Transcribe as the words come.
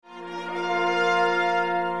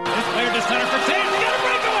center for Taves. Got a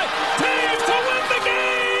breakaway. Taves to win the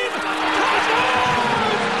game. Touchdown!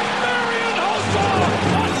 Marian Hossa,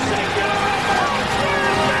 a singular effort.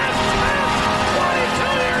 Third best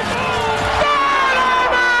 22 years old.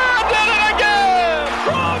 Did it again.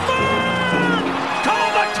 Crawford. Call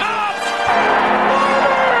the cops.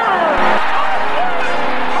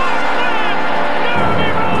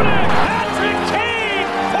 Patrick Kane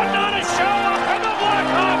putting on a show up, and the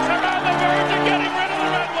Blackhawks are on the verge of getting rid of the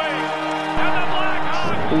Red Wings. And the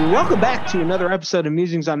Blackhawks. Welcome back to another episode of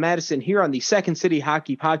Musings on Madison here on the Second City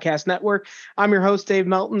Hockey Podcast Network. I'm your host, Dave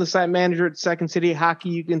Melton, the site manager at Second City Hockey.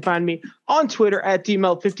 You can find me on Twitter at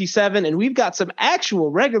DMelt57, and we've got some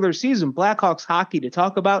actual regular season Blackhawks hockey to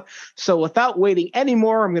talk about. So without waiting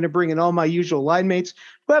anymore, I'm going to bring in all my usual line mates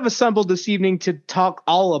who have assembled this evening to talk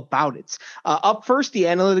all about it. Up first, the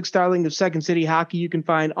analytics darling of Second City Hockey you can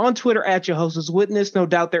find on Twitter at Jehovah's Witness. No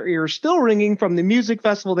doubt their ears still ringing from the music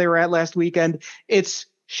festival they were at last weekend. It's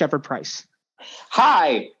Shepard Price.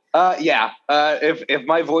 Hi. If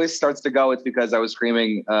my voice starts to go, it's because I was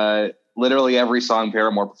screaming literally every song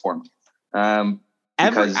Paramore performed.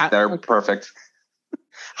 Because they're perfect.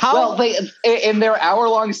 They in their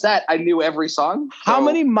hour-long set, I knew every song. So. How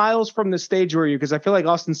many miles from the stage were you? Because I feel like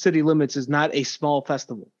Austin City Limits is not a small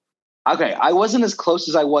festival. Okay, I wasn't as close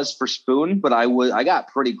as I was for Spoon, but I got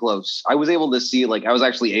pretty close. I was able to see, I was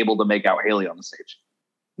actually able to make out Haley on the stage.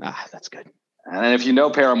 That's good. And if you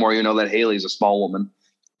know Paramore, you know that Haley's a small woman.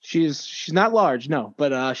 She's not large, no,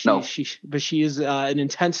 but she is an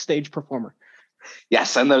intense stage performer.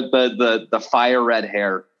 Yes, and the fire red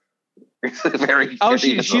hair. Very. Oh,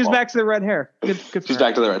 she's back to the red hair. Good for she's her.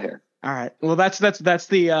 Back to the red hair. All right. Well, that's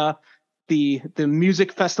the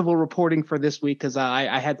music festival reporting for this week, because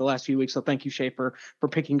I had the last few weeks. So thank you, Shay, for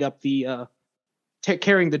picking up the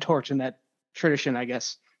carrying the torch in that tradition, I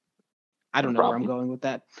guess. I don't know where I'm going with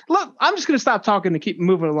that. Look, I'm just going to stop talking to keep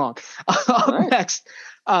moving along. Up next,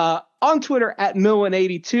 on Twitter at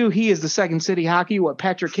Mill182, he is the Second City Hockey. What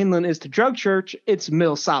Patrick Kinlan is to Drug Church, it's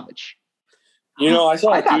Mill Savage. You know, I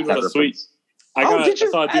saw a dude with a sweet. I saw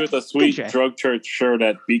a dude with a sweet DJ. Drug Church shirt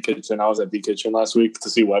at B Kitchen. I was at B Kitchen last week to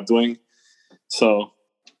see Webbed Wing, so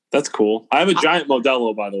that's cool. I have a giant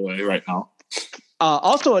Modelo, by the way, right now.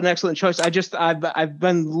 Also, an excellent choice. I've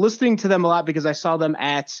been listening to them a lot because I saw them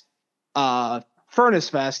at Furnace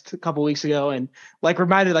Fest a couple weeks ago, and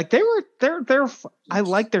reminded they're I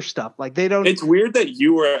like their stuff. They don't. It's weird that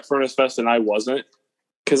you were at Furnace Fest and I wasn't,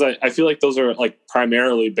 because I feel like those are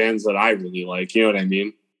primarily bands that I really like. You know what I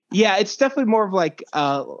mean? Yeah, it's definitely more of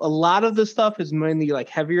a lot of the stuff is mainly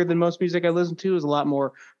heavier than most music I listen to. Is a lot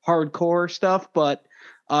more hardcore stuff, but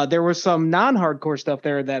there was some non-hardcore stuff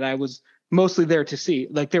there that I was mostly there to see.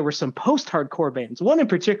 There were some post-hardcore bands, one in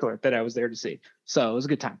particular that I was there to see. So it was a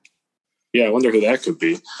good time. Yeah, I wonder who that could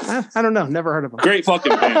be. I don't know. Never heard of them. Great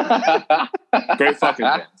fucking band. Great fucking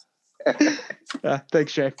band.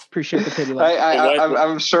 Thanks, Shay. Appreciate the pity laugh.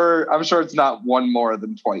 I'm sure it's not one more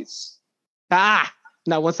than twice. Not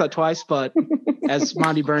once, not twice, but as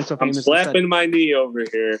Monty Burns so I'm famously slapping said. my knee over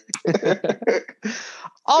here.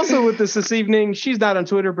 Also with us this evening, she's not on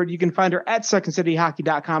Twitter, but you can find her at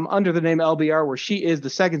secondcityhockey.com under the name LBR, where she is the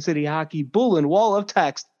Second City Hockey bull and wall of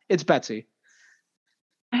text. It's Betsy.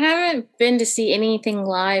 I haven't been to see anything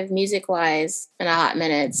live music-wise in a hot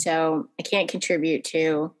minute, so I can't contribute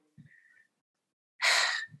to.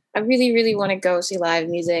 I really, really want to go see live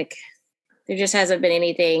music. There just hasn't been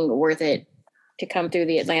anything worth it to come through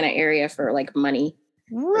the Atlanta area for money.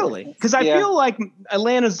 Really? Because I feel like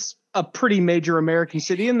Atlanta's a pretty major American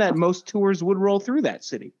city, and that most tours would roll through that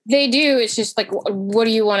city. They do. It's just what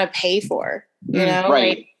do you want to pay for? You know,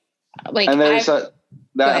 right? And there's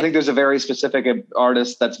I think there's a very specific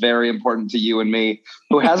artist that's very important to you and me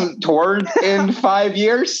who hasn't toured in 5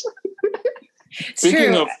 years.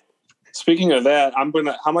 Speaking of that,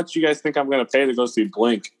 how much do you guys think I'm gonna pay to go see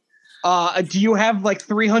Blink? Do you have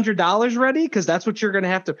 $300 ready? Because that's what you're gonna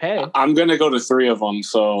have to pay. I'm gonna go to 3 of them,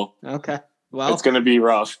 so okay. Well, it's gonna be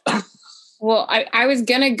rough. Well, I was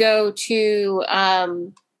gonna go to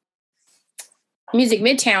Music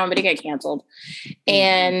Midtown, but it got canceled.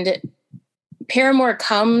 And Paramore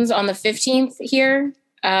comes on the 15th here,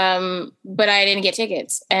 but I didn't get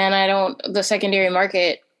tickets, and the secondary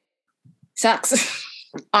market sucks.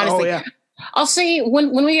 Honestly. Oh, yeah. I'll see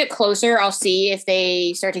when we get closer, I'll see if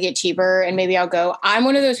they start to get cheaper, and maybe I'll go. I'm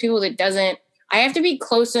one of those people that I have to be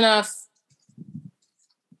close enough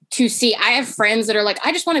to see. I have friends that are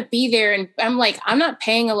I just want to be there. And I'm I'm not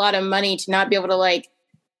paying a lot of money to not be able to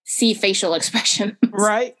see facial expressions.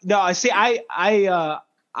 Right. No, I see.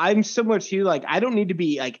 I'm similar to you. I don't need to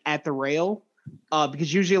be at the rail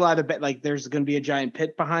because usually a lot of like there's going to be a giant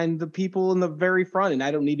pit behind the people in the very front, and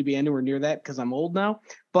I don't need to be anywhere near that because I'm old now.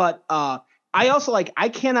 But I also I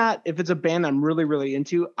cannot, if it's a band I'm really, really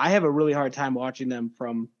into, I have a really hard time watching them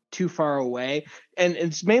from too far away. And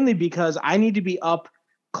it's mainly because I need to be up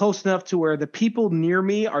close enough to where the people near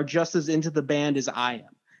me are just as into the band as I am.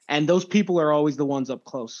 And those people are always the ones up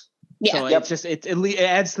close. Yeah. So it's just, it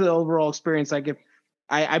adds to the overall experience. Like if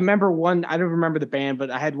I remember I don't remember the band,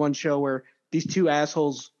 but I had one show where these two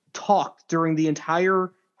assholes talked during the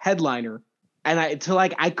entire headliner. And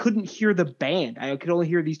I couldn't hear the band. I could only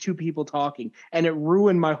hear these two people talking, and it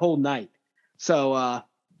ruined my whole night. So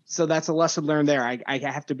that's a lesson learned there. I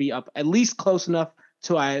have to be up at least close enough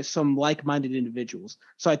to some like-minded individuals.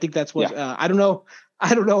 So I think that's what I don't know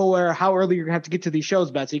how early you're gonna have to get to these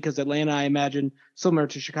shows, Betsy, because Atlanta, I imagine, similar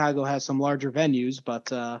to Chicago, has some larger venues,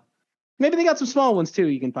 but maybe they got some small ones too.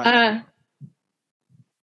 You can find.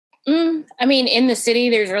 I mean, in the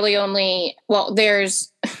city, there's really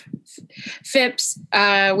there's Phipps,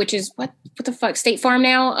 which is what the fuck, State Farm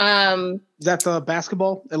now. Is that the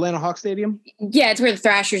basketball, Atlanta Hawk Stadium? Yeah, it's where the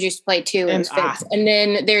Thrashers used to play too. And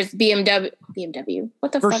then there's BMW.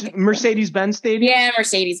 What the fuck? Mercedes-Benz Stadium. Yeah,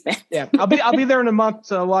 Mercedes-Benz. Yeah, I'll be there in a month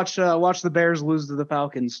to watch the Bears lose to the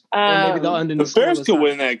Falcons. Maybe they'll end in the Bears could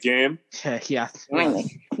win that game. Yeah.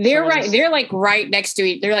 They're right. They're like right next to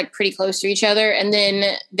each. They're like pretty close to each other. And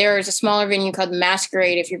then there's a smaller venue called the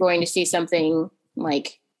Masquerade if you're going to see something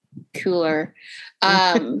like cooler.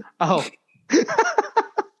 Oh.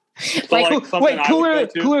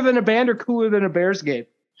 Cooler than a band or cooler than a Bears game?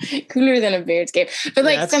 Cooler than a Bears game, but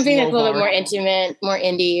something that's a little bit more intimate, more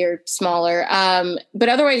indie or smaller. But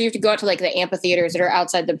otherwise, you have to go out to like the amphitheaters that are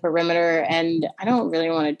outside the perimeter, and I don't really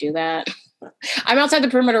want to do that. I'm outside the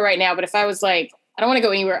perimeter right now, but if I was I don't want to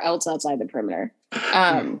go anywhere else outside the perimeter.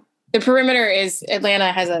 The perimeter is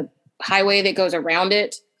Atlanta has a highway that goes around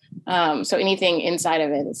it. So anything inside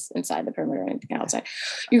of it is inside the perimeter, anything outside.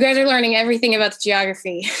 You guys are learning everything about the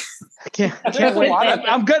geography. I can't wait.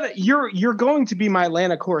 I'm gonna. You're going to be my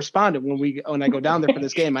Atlanta correspondent when I go down there for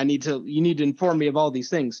this game. You need to inform me of all these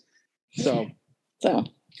things. So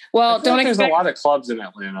well, don't expect. There's a lot of clubs in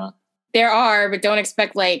Atlanta. There are, but don't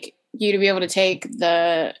expect you to be able to take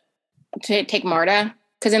MARTA,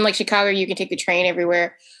 because in Chicago you can take the train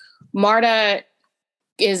everywhere. MARTA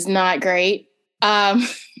is not great.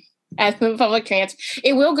 As the public trans,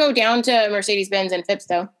 it will go down to Mercedes-Benz and Phipps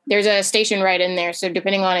though. There's a station right in there, so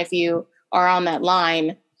depending on if you are on that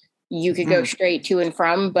line, you could go straight to and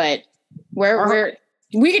from. But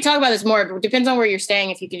we could talk about this more, but it depends on where you're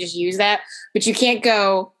staying. If you could just use that, but you can't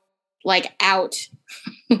go out.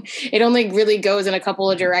 It only really goes in a couple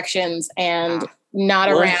of directions and not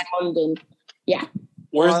around. And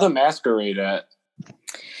where's the Masquerade at?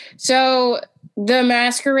 So the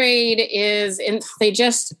Masquerade is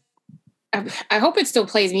I hope it still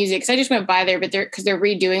plays music because I just went by there, but they're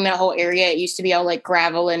redoing that whole area. It used to be all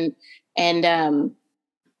gravel and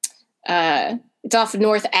it's off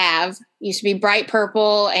North Ave. It used to be bright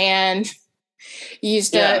purple, and you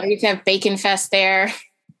used to have Bacon Fest there.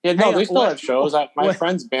 Yeah, no, they still have shows. My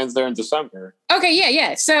friend's band's there in December. Okay,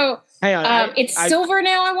 yeah. So it's Silver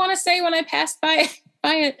now, I want to say, when I passed by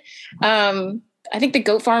it. I think the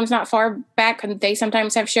Goat Farm's not far back, and they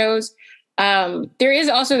sometimes have shows. There is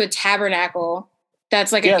also the Tabernacle. That's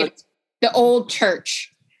the old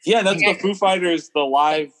church. Yeah, that's the Foo Fighters, the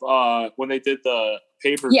live, when they did the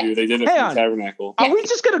pay-per-view, they did it from the Tabernacle. Are we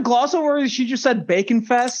just going to gloss over? She just said Bacon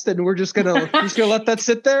Fest, and we're just going to let that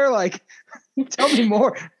sit there? Tell me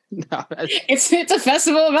more. No, it's a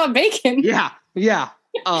festival about bacon. Yeah.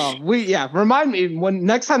 Remind me when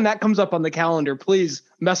next time that comes up on the calendar, please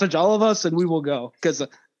message all of us and we will go, because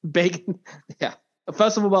bacon. Yeah. A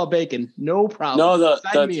festival about bacon. No problem. No, the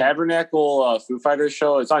Tabernacle Foo Fighters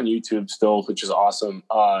show, it's on YouTube still, which is awesome.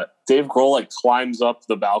 Dave Grohl climbs up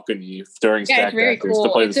the balcony during Stacked Actors to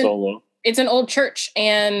play the solo. It's an old church,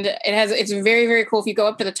 and it's very, very cool. If you go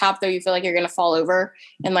up to the top though, you feel like you're going to fall over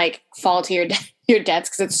and fall to your deaths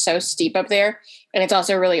because it's so steep up there. And it's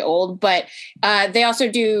also really old, but they also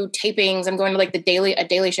do tapings. I'm going to a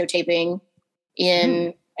Daily Show taping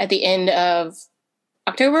at the end of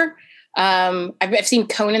October. I've seen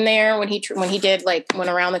Conan there when he did went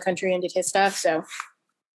around the country and did his stuff. So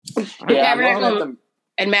Tabernacle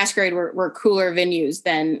and Masquerade were cooler venues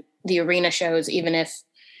than the arena shows, even if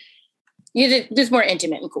just more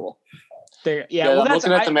intimate and cool. I'm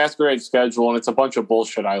looking at the Masquerade schedule, and it's a bunch of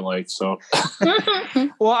bullshit I like. So,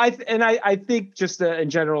 well, I think just in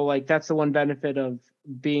general, that's the one benefit of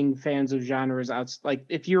being fans of genres.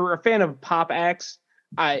 If you're a fan of pop acts,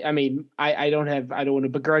 I mean, I don't want to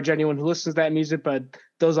begrudge anyone who listens to that music, but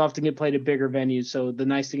those often get played at bigger venues. So the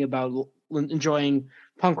nice thing about enjoying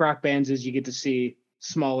punk rock bands is you get to see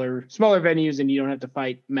smaller venues and you don't have to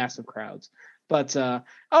fight massive crowds. But you want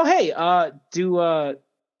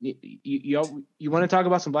to talk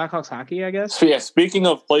about some Blackhawks hockey, I guess? So yeah, speaking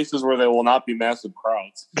of places where there will not be massive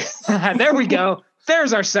crowds. There we go.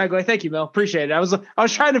 There's our segue. Thank you, Mel. Appreciate it. I was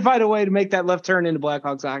trying to find a way to make that left turn into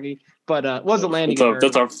Blackhawks hockey, but wasn't landing.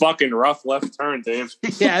 That's a fucking rough left turn, Dave.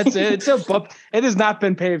 Yeah, it's a bump. It has not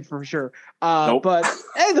been paved for sure. Nope. But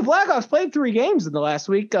hey, the Blackhawks played 3 games in the last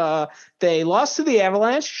week. They lost to the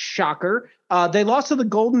Avalanche. Shocker. They lost to the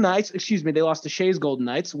Golden Knights. Excuse me. They lost to Shea's Golden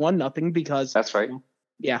Knights 1-0 because that's right.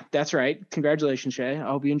 Yeah, that's right. Congratulations, Shea.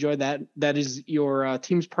 I hope you enjoyed that. That is your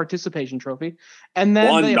team's participation trophy. And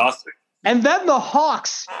then 1-0. And then the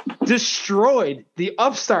Hawks destroyed the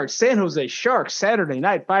upstart San Jose Sharks Saturday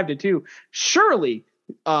night 5-2. Surely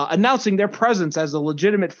announcing their presence as a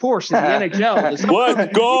legitimate force in the NHL. Let's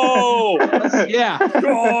go! Yeah.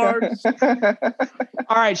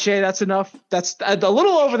 All right, Shea, that's enough. That's a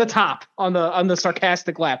little over the top on the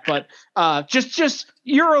sarcastic laugh, but just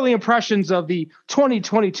your early impressions of the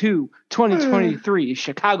 2022-2023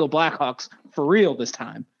 Chicago Blackhawks for real this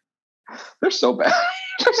time. They're so bad.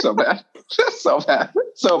 They're so bad. Just so bad.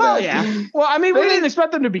 So bad. Yeah. Well, I mean, we didn't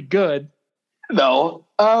expect them to be good. No.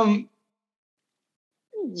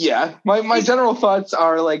 Yeah. My general thoughts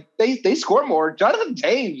are like they score more. Jonathan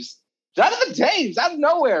Toews out of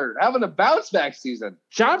nowhere having a bounce back season.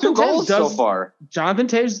 2 goals so far. Jonathan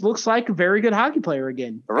Toews looks like a very good hockey player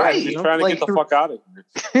again. Right. He's trying to get the fuck out of here.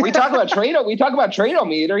 We talk about trade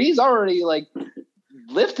meter. He's already like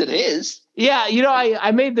lifted his. Yeah,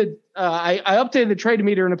 I made I updated the trade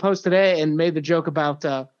meter in a post today and made the joke about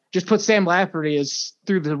just put Sam Lafferty as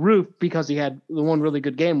through the roof because he had the one really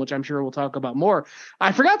good game, which I'm sure we'll talk about more.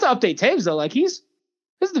 I forgot to update Toews though. Like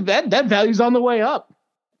that value's on the way up.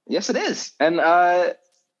 Yes, it is. And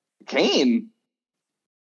Kane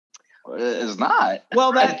is not.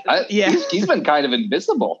 Well, he's been kind of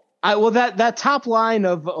invisible. That top line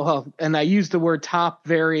of and I use the word top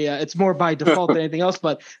very it's more by default than anything else,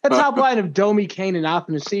 but that top line of Domi, Kane, and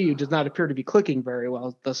Athanasiou does not appear to be clicking very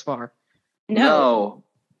well thus far. No.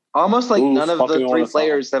 Almost like none of the 3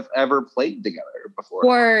 players have ever played together before.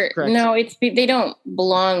 Or no, they don't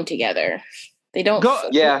belong together. They don't.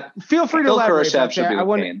 Feel free to elaborate. Khrushchev should be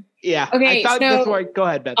with Kane. Yeah. Okay. That's why. Go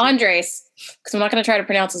ahead, Beth. Andres, because I'm not going to try to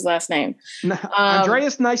pronounce his last name.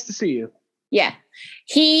 Andreas, nice to see you. Yeah.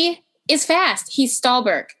 He is fast. He's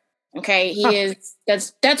Stallberg. Okay. He is.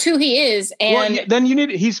 That's who he is. And then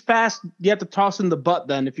he's fast. You have to toss in the butt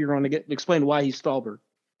then if you're going to explain why he's Stallberg.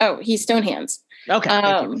 Oh, he's Stonehands.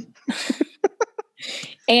 Okay.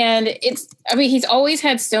 And he's always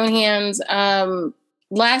had Stonehands.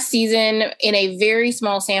 Last season, in a very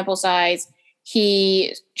small sample size,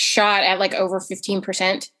 he shot at like over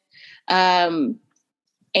 15%,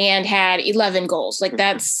 and had 11 goals. Like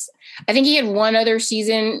that's. I think he had one other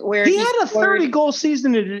season where he had a 30-goal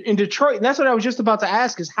season in Detroit, and that's what I was just about to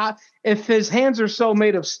ask: is how, if his hands are so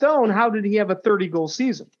made of stone, how did he have a 30-goal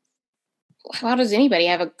season? How does anybody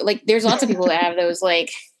have there's lots of people that have those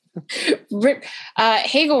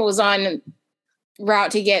Hagel was on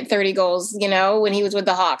route to get 30 goals, when he was with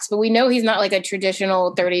the Hawks, but we know he's not like a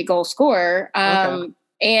traditional 30-goal scorer.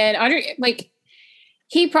 And Andre,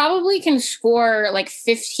 he probably can score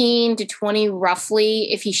 15 to 20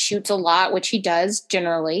 roughly if he shoots a lot, which he does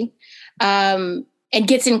generally, and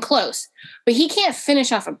gets in close, but he can't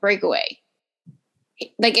finish off a breakaway.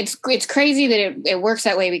 It's crazy that it works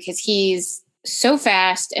that way because he's so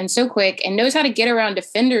fast and so quick and knows how to get around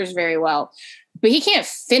defenders very well, but he can't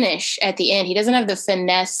finish at the end. He doesn't have the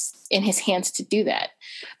finesse in his hands to do that.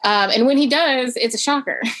 And when he does, it's a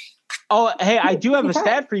shocker. Oh, hey, I do have a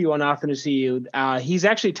stat for you on Athanasiou. He's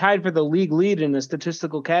actually tied for the league lead in the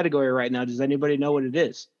statistical category right now. Does anybody know what it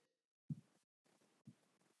is?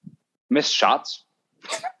 Missed shots.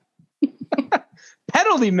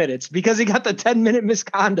 Penalty minutes, because he got the 10-minute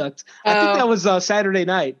misconduct. I think that was Saturday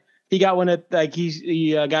night. He got one at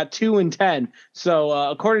he got 2 and 10. So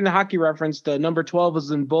according to Hockey Reference, the number 12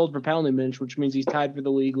 is in bold for penalty minutes, which means he's tied for the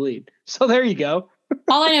league lead. So there you go.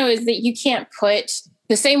 All I know is that you can't put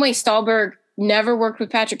the same way Stallberg never worked with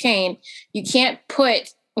Patrick Kane. You can't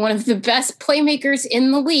put one of the best playmakers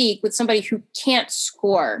in the league with somebody who can't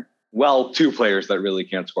score. Well, 2 players that really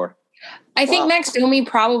can't score. I think Max Domi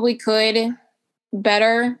probably could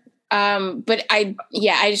better. But I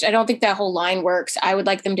don't think that whole line works. I would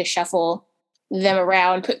like them to shuffle them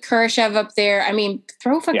around, put Khrushchev up there. I mean,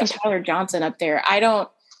 throw fucking Tyler Johnson up there. I don't.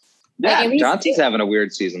 Yeah, Johnson's having a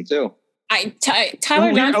weird season too.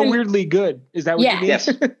 Tyler Johnson, weirdly good. Is that what you mean? Yes.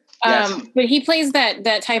 Yes. But he plays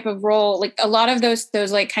that type of role. Like a lot of those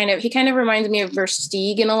like he kind of reminds me of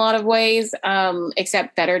Versteeg in a lot of ways,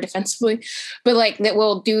 except better defensively. But like that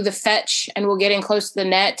will do the fetch and will get in close to the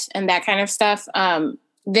net and that kind of stuff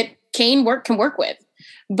that Kane can work with.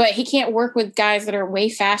 But he can't work with guys that are way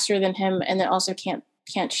faster than him and that also can't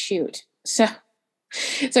shoot. So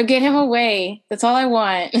get him away. That's all I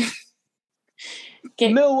want.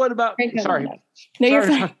 Mill, what about? Sorry. No, you're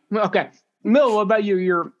fine. Okay. Mill, what about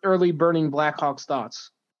your early burning Blackhawks thoughts?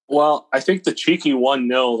 Well, I think the cheeky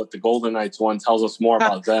 1-0 that the Golden Knights won tells us more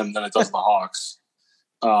about them than it does the Hawks.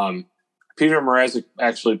 Peter Mrazek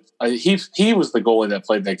actually, he was the goalie that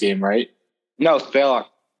played that game, right? No, Stalock.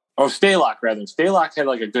 Oh, Stalock, rather. Stalock had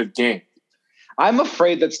like a good game. I'm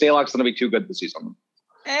afraid that Stalock's going to be too good this season.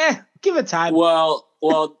 Give it time. Well,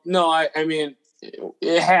 no, I mean,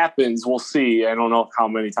 it happens. We'll see. I don't know how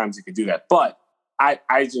many times he could do that. But I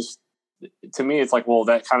just, to me, it's like, well,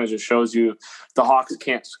 that kind of just shows you the Hawks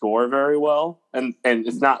can't score very well. And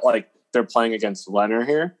it's not like they're playing against Leonard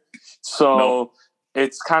here. So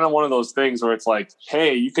it's kind of one of those things where it's like,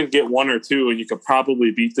 hey, you can get 1 or 2 and you could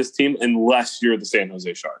probably beat this team unless you're the San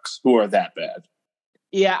Jose Sharks, who are that bad.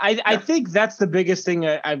 Yeah, I think that's the biggest thing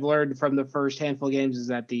I've learned from the first handful of games is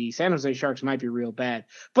that the San Jose Sharks might be real bad.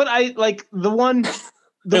 But I like the one.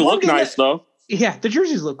 They look nice, though. Yeah, the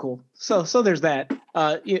jerseys look cool. So there's that.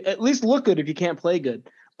 At least look good if you can't play good.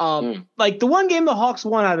 Like the one game the Hawks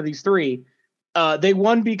won out of these 3, they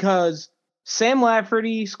won because Sam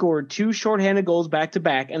Lafferty scored 2 shorthanded goals back to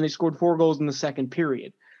back, and they scored 4 goals in the second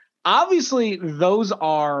period. Obviously, those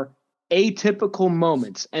are atypical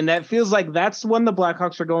moments, and that feels like that's when the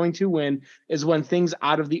Blackhawks are going to win, is when things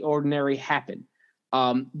out of the ordinary happen.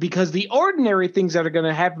 Because the ordinary things that are going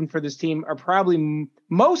to happen for this team are probably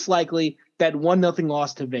most likely that 1-0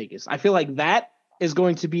 loss to Vegas. I feel like that is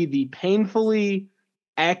going to be the painfully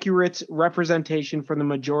accurate representation for the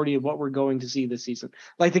majority of what we're going to see this season.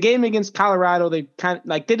 Like the game against Colorado, they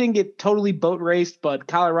didn't get totally boat raced, but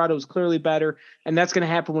Colorado is clearly better, and that's going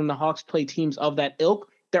to happen when the Hawks play teams of that ilk.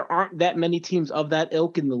 There aren't that many teams of that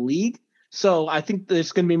ilk in the league, so I think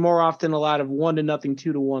there's going to be more often a lot of 1-0,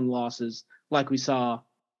 2-1 losses, like we saw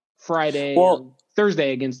Thursday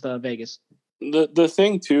against Vegas. The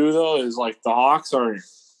thing too, though, is like the Hawks are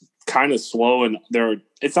kind of slow, and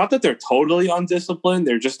it's not that they're totally undisciplined.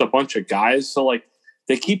 They're just a bunch of guys. So like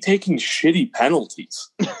they keep taking shitty penalties.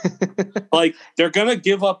 Like they're gonna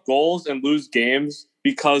give up goals and lose games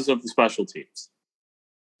because of the special teams.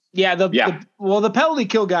 Yeah, the penalty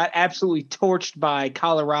kill got absolutely torched by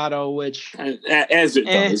Colorado, which as it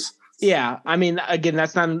does. Yeah, I mean, again,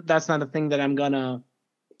 that's not a thing that I'm gonna.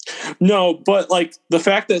 No, but like the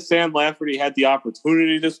fact that Sam Lafferty had the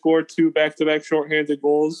opportunity to score 2 back-to-back shorthanded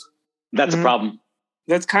goals, that's a problem.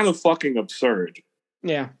 That's kind of fucking absurd.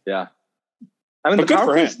 Yeah. Yeah. I mean, the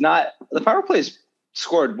power play's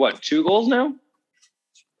scored what, 2 goals now?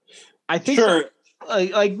 I think sure. So.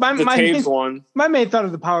 Like my main thought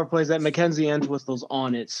of the power play is that Mackenzie Entwistle's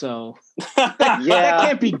on it, so that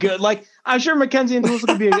can't be good. Like I'm sure Mackenzie Entwistle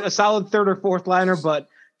could be a solid 3rd or 4th liner, but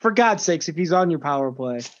for God's sakes, if he's on your power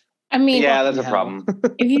play, I mean, that's a problem.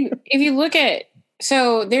 if you look at,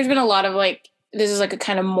 so there's been a lot of like, this is like a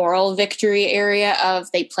kind of moral victory area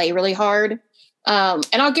of they play really hard, and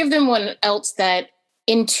I'll give them one else that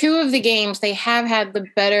in 2 of the games they have had the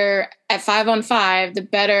better at 5-on-5, the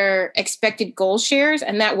better expected goal shares,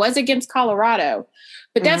 and that was against Colorado.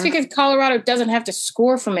 But that's because Colorado doesn't have to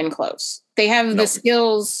score from in close. They have the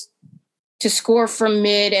skills to score from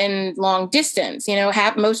mid and long distance. You know,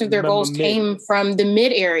 most of their goals came from the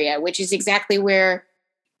mid area, which is exactly where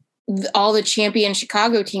all the champion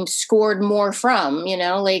Chicago teams scored more from. You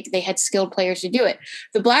know, like they had skilled players to do it.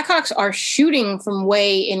 The Blackhawks are shooting from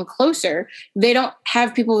way in closer. They don't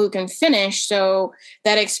have people who can finish, so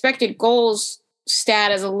that expected goals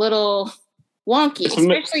stat is a little wonky,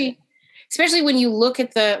 especially when you look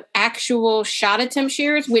at the actual shot attempt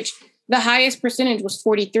shares, which the highest percentage was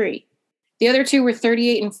 43. The other 2 were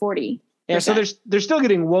 38 and 40. Yeah, so they're still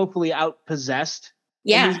getting woefully outpossessed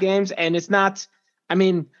in these games, and it's not. I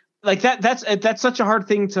mean, like that's such a hard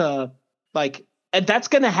thing to like. And that's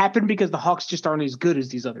going to happen because the Hawks just aren't as good as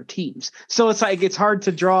these other teams. So it's like it's hard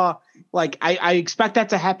to draw. Like I expect that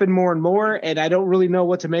to happen more and more, and I don't really know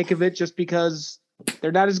what to make of it just because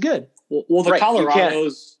they're not as good. Well, the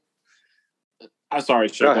Colorados. I'm sorry,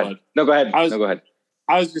 sure. Go ahead. No, go ahead. Go ahead.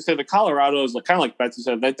 I was going to say the Colorados, like, kind of like Betsy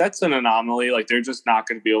said, that's an anomaly. Like, they're just not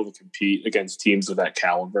going to be able to compete against teams of that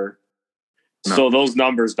caliber. No. So those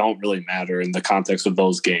numbers don't really matter in the context of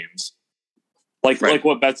those games. Like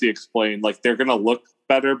what Betsy explained, like they're going to look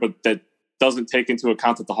better, but that doesn't take into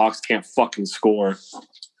account that the Hawks can't fucking score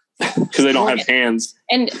because they don't have hands.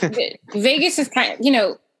 And Vegas is kind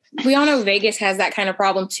of, we all know Vegas has that kind of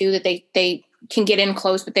problem too, that they can get in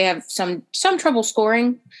close, but they have some trouble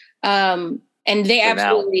scoring. And they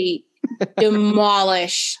absolutely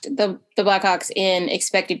demolished the Blackhawks in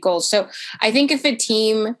expected goals. So I think if a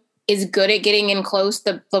team is good at getting in close,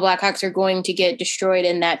 the Blackhawks are going to get destroyed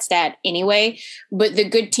in that stat anyway. But the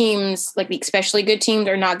good teams, like the especially good teams,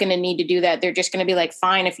 are not going to need to do that. They're just going to be like,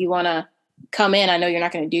 fine, if you want to come in, I know you're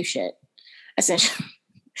not going to do shit. Essentially,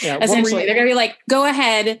 they're going to be like, go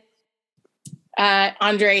ahead,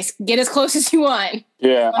 Andres, get as close as you want.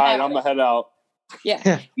 Yeah, all right, I'm going to head out.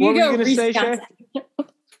 Yeah. What were you going to say, Shay?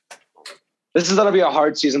 This is going to be a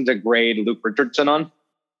hard season to grade Luke Richardson on.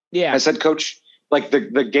 Yeah. I said, Coach, like the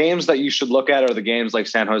games that you should look at are the games like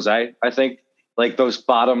San Jose, I think. Like those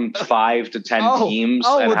bottom 5 to 10 teams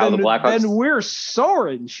and how the Blackhawks. Then we're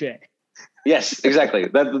soaring, Shay. Yes, exactly.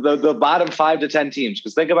 The bottom 5 to 10 teams.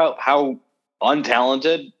 Because think about how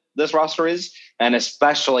untalented this roster is, and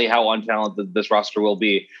especially how untalented this roster will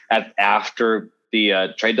be after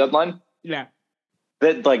the trade deadline. Yeah.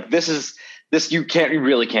 That you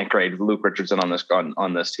really can't grade Luke Richardson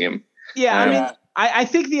on this team. Yeah, I mean, I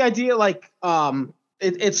think the idea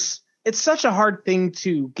it's such a hard thing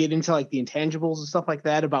to get into like the intangibles and stuff like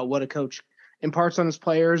that about what a coach imparts on his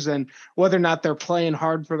players and whether or not they're playing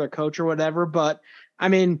hard for their coach or whatever. But I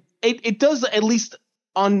mean, it does, at least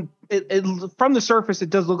on it from the surface, it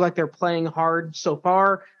does look like they're playing hard so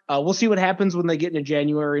far. We'll see what happens when they get into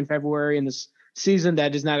January and February in this season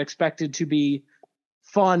that is not expected to be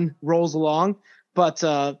fun rolls along. But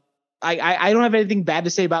I don't have anything bad to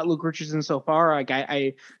say about Luke Richardson so far. Like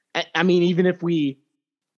I mean, even if we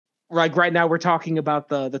like right now we're talking about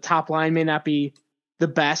the top line may not be the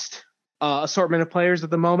best assortment of players at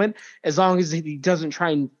the moment, as long as he doesn't try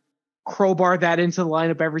and crowbar that into the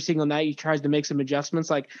lineup every single night. He tries to make some adjustments.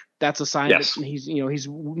 Like that's a sign that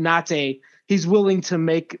he's willing to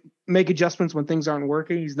make adjustments when things aren't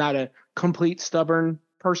working. He's not a complete stubborn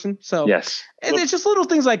person. So yes, and it's just little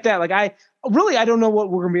things like that. Like I don't know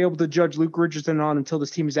what we're gonna be able to judge Luke Richardson on until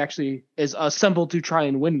this team is assembled to try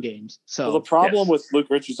and win games. So the problem with Luke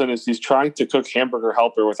Richardson is he's trying to cook hamburger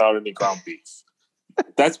helper without any ground beef.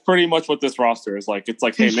 That's pretty much what this roster is like. It's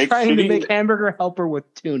like, he's trying to make hamburger helper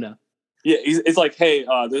with tuna. Yeah, it's like, hey,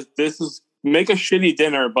 this is make a shitty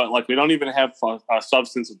dinner, but like we don't even have a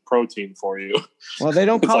substance of protein for you. Well, they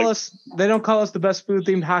don't call us the best food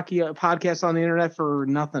themed hockey podcast on the internet for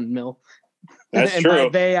nothing, Mill. That's and true. By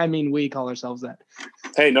they, I mean we call ourselves that.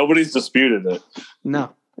 Hey, nobody's disputed it.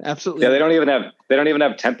 No, absolutely. Yeah, they don't even have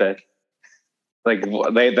tempeh. Like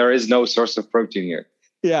there is no source of protein here.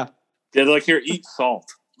 Yeah. Yeah, they're like, here, eat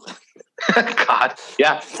salt. God,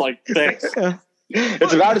 yeah. It's like, thanks.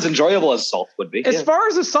 It's about as enjoyable as salt would be. As far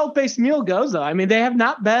as a salt-based meal goes, though, I mean, they have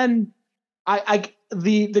not been.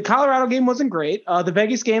 The Colorado game wasn't great. The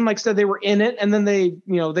Vegas game, like I said, they were in it, and then they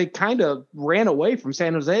kind of ran away from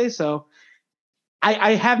San Jose. So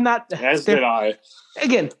I have not. As did I.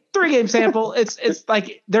 Again, 3-game sample. It's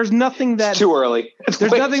like there's nothing that it's too early. There's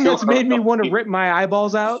nothing that's made me want to rip my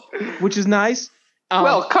eyeballs out, which is nice.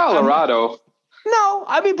 Well, Colorado. No,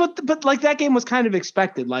 I mean, but like that game was kind of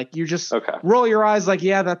expected. Like you just roll your eyes, like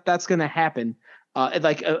that's going to happen.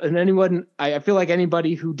 And anyone, I feel like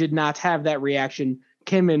anybody who did not have that reaction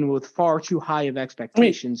came in with far too high of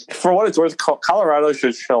expectations. I mean, for what it's worth, Colorado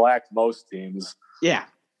should shellac most teams. Yeah,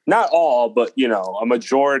 not all, but a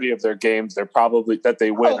majority of their games are probably going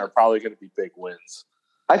to be big wins.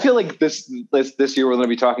 I feel like this year we're going to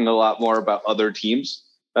be talking a lot more about other teams.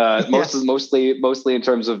 Mostly in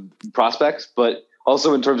terms of prospects, but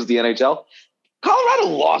also in terms of the NHL. Colorado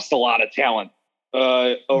lost a lot of talent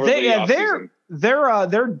over the offseason.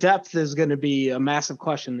 Their depth is going to be a massive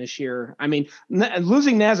question this year. I mean,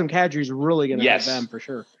 losing Nazem Kadri is really going to hurt them for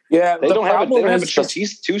sure. Yeah, they don't have a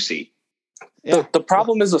Tusi. Yeah. The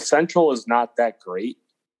problem is the Central is not that great.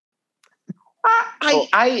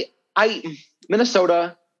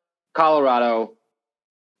 Minnesota, Colorado.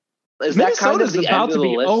 Minnesota's about to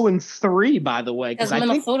be 0-3, by the way. Because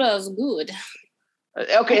Minnesota is good.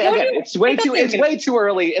 Okay, again, it's way too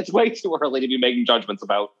early. It's way too early to be making judgments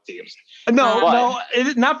about teams. No,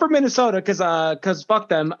 not for Minnesota, because fuck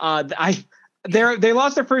them. They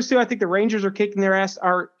lost their first 2. I think the Rangers are kicking their ass.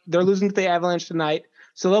 They're losing to the Avalanche tonight,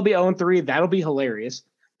 so they'll be 0-3. That'll be hilarious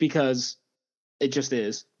because it just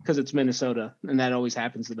is, because it's Minnesota, and that always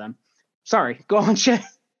happens to them. Sorry, go on, Shay.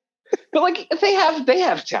 But like they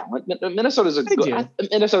have talent. Minnesota's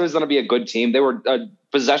going to be a good team. They were a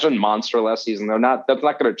possession monster last season. That's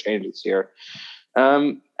not going to change this year.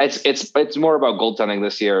 It's more about goaltending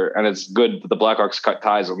this year, and it's good that the Blackhawks cut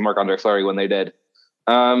ties with Marc-Andre Fleury when they did.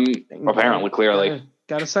 Apparently, clearly.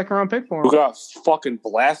 Got a second round pick for him. Who got fucking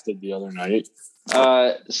blasted the other night.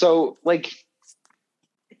 So like,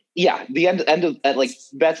 yeah, the end of like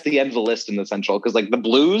that's the end of the list in the Central, because like the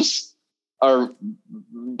Blues are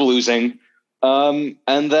bluesing, and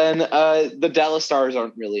then the Dallas Stars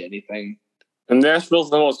aren't really anything. And Nashville's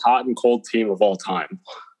the most hot and cold team of all time.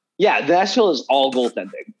 Yeah, Nashville is all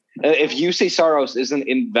goaltending. If UC Saros isn't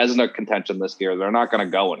in Vezina contention this year, they're not going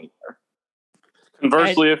to go anywhere.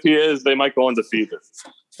 Conversely, if he is, they might go undefeated.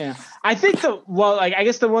 Yeah, I think I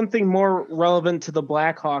guess the one thing more relevant to the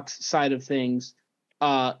Blackhawks side of things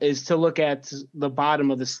is to look at the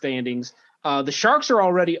bottom of the standings. The Sharks are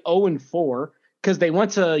already 0-4 because they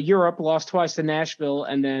went to Europe, lost twice to Nashville,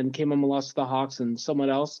 and then came home and lost to the Hawks and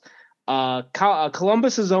someone else.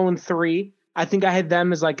 Columbus is 0-3. I think I had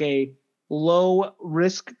them as like a low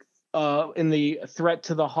risk in the threat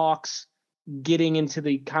to the Hawks getting into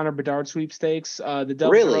the Connor Bedard sweepstakes. The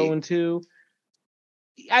Devils are 0-2.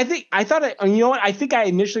 I think I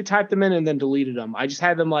initially typed them in and then deleted them. I just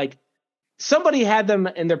had them like somebody had them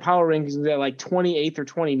in their power rankings at like 28th or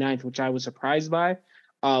 29th, which I was surprised by.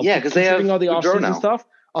 Because they have all the offseason stuff.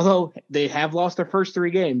 Although they have lost their first 3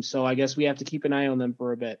 games, so I guess we have to keep an eye on them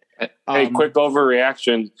for a bit. Hey, quick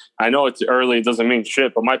overreaction. I know it's early; it doesn't mean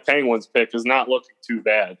shit, but my Penguins pick is not looking too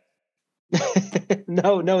bad.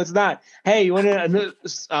 No, it's not. Hey, you want to know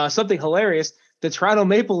something hilarious? The Toronto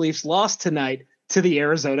Maple Leafs lost tonight to the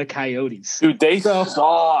Arizona Coyotes. Dude, they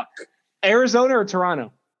suck. Arizona or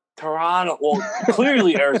Toronto? Toronto. Well,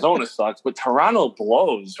 clearly Arizona sucks, but Toronto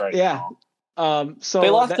blows right now. So they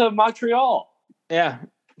lost to Montreal. Yeah.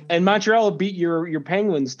 And Montreal beat your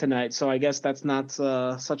Penguins tonight, so I guess that's not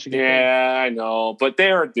such a good thing. I know, but they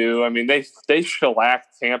are due. I mean, they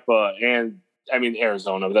shellacked Tampa and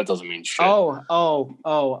Arizona, but that doesn't mean shit. That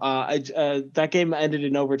game ended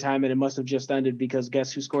in overtime, and it must have just ended because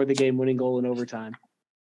guess who scored the game-winning goal in overtime?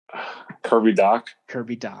 Kirby Dach.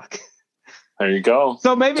 There you go.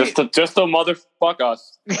 So maybe just to motherfuck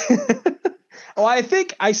us. Well, I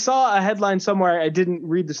think I saw a headline somewhere. I didn't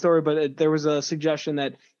read the story, but there was a suggestion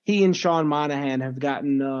that he and Sean Monahan have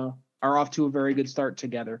are off to a very good start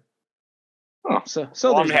together. Oh. So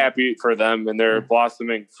I'm happy for them and their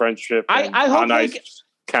blossoming friendship. I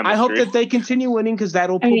hope that they continue winning because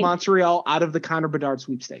that'll put Montreal out of the Connor Bedard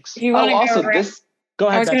sweepstakes. Go ahead.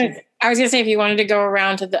 I was going to say, if you wanted to go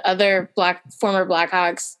around to the other former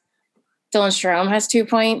Blackhawks, Dylan Strome has 2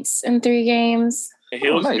 points in 3 games. He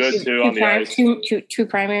looks good too on the ice. Two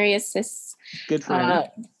primary assists. Good for him.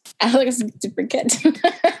 Alex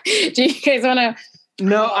DeBrincat. Do you guys want to?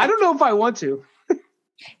 No, I don't know if I want to.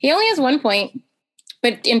 He only has 1 point,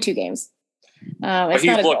 but in 2 games. But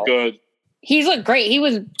he's looked good. He's looked great. He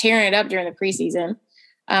was tearing it up during the preseason.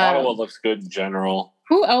 Ottawa looks good in general.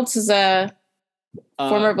 Who else is a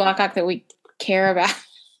former Blackhawk that we care about?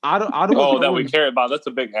 Ottawa that we care about. That's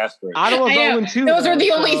a big asterisk. Ottawa's 0-2. Those are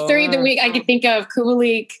the only 3 that I could think of.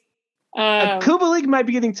 Kubalik. Kubalik might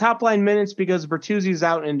be getting top line minutes because Bertuzzi's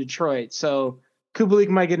out in Detroit. So Kubalik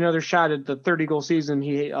might get another shot at the 30-goal season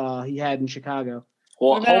he had in Chicago.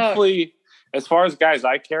 Well, hopefully, as far as guys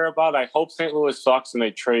I care about, I hope St. Louis sucks and they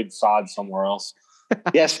trade Saad somewhere else.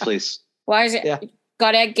 Yes, please. Why is it? Yeah.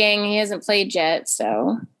 Godet Gang, he hasn't played yet,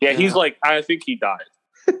 so. Yeah, he's I think he died.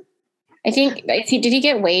 Did he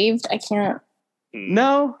get waived? I can't.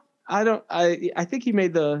 No, I don't. I think he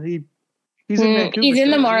made he's in Vancouver. He's in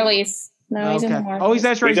the Marlies. No, he's in the Marlies. Oh,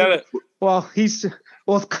 that's right. Well,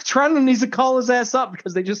 Toronto needs to call his ass up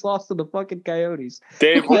because they just lost to the fucking Coyotes.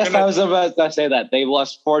 Dave, I was about to say that. They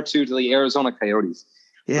lost 4-2 to the Arizona Coyotes.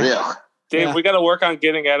 Yeah. Dave, we got to work on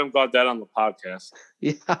getting Adam Gaudette on the podcast.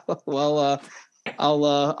 Yeah, well,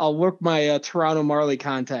 I'll work my Toronto Marley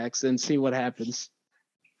contacts and see what happens.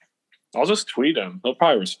 I'll just tweet him. He'll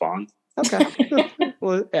probably respond. Okay.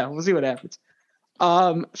 Well, yeah, we'll see what happens.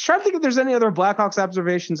 Trying to think if there's any other Blackhawks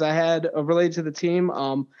observations I had related to the team.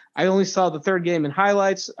 I only saw the 3rd game in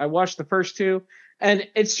highlights. I watched the first 2, and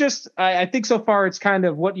it's just I think so far it's kind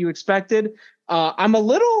of what you expected. I'm a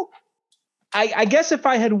little. I guess if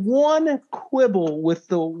I had one quibble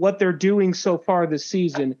with what they're doing so far this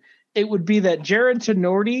season, it would be that Jared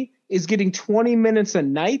Tenorti is getting 20 minutes a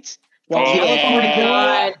night.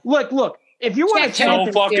 Look. If you want to tank,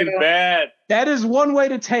 so fucking bad. That is one way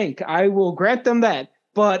to tank. I will grant them that.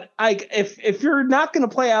 But if you're not going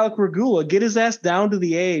to play Alec Regula, get his ass down to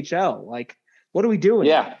the AHL. Like, what are we doing?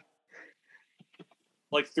 Yeah.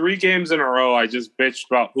 Like 3 games in a row, I just bitched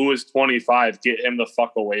about who is 25. Get him the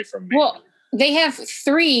fuck away from me. Well, they have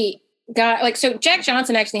 3 guys. So Jack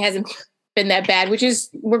Johnson actually hasn't been that bad, which is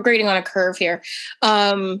we're grading on a curve here.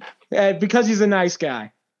 Because he's a nice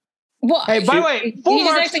guy. Well, hey, by the way, he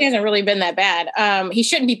just actually hasn't really been that bad. He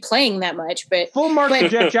shouldn't be playing that much, but full marks to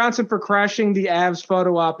Jeff Johnson for crashing the Avs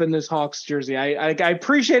photo op in this Hawks jersey. I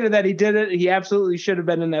appreciated that he did it. He absolutely should have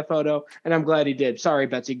been in that photo, and I'm glad he did. Sorry,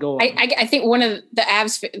 Betsy, go on. I think one of the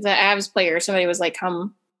Avs players, somebody was like,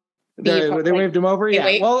 "Come." They waved him over.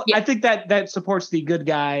 Yeah. Well, yeah. I think that supports the good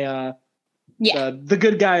guy. The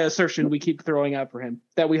good guy assertion we keep throwing out for him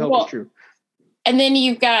that we hope is true. And then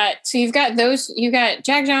you've got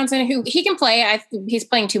Jack Johnson, who he can play. He's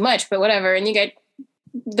playing too much, but whatever. And you got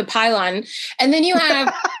the pylon, and then you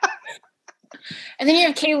have,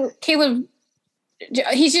 Caleb.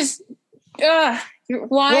 He's just,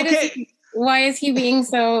 why is he being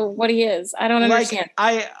so what he is? I don't understand.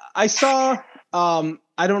 I saw,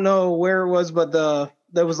 I don't know where it was, but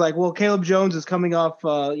that was like, well, Caleb Jones is coming off.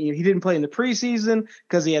 He didn't play in the preseason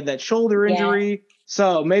because he had that shoulder injury. Yeah.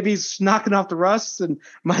 So maybe he's knocking off the rust. And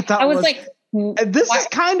my thought was like, this is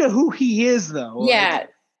kind of who he is, though. Yeah.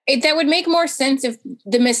 That would make more sense if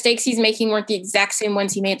the mistakes he's making weren't the exact same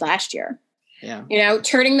ones he made last year. Yeah.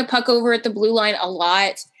 Turning the puck over at the blue line a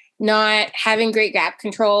lot, not having great gap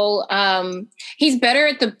control. He's better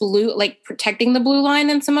at the blue, like protecting the blue line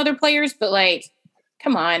than some other players, but like,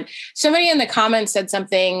 come on. Somebody in the comments said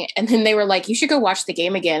something and then they were like, you should go watch the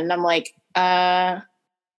game again. And I'm like,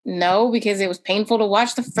 no, because it was painful to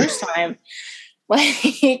watch the first time.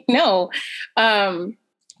 Like, no. I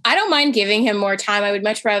don't mind giving him more time. I would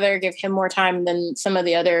much rather give him more time than some of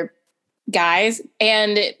the other guys.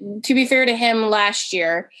 And to be fair to him, last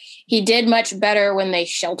year, he did much better when they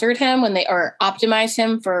sheltered him, or optimized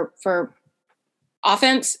him for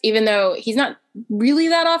offense, even though he's not really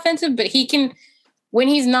that offensive, but he can, when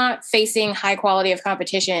he's not facing high quality of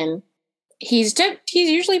competition, he's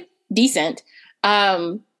usually decent.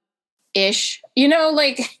 Ish,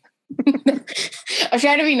 like I'm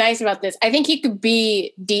trying to be nice about this. I think he could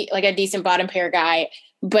be like a decent bottom pair guy,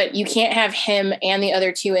 but you can't have him and the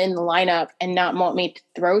other two in the lineup and not want me to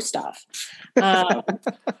throw stuff. Yeah.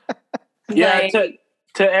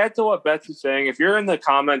 To add to what Betsy's saying, if you're in the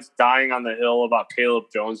comments dying on the hill about Caleb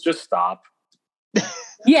Jones, just stop.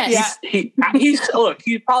 Yes. Yeah. He's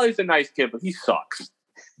probably is a nice kid, but he sucks.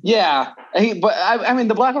 Yeah. But I mean,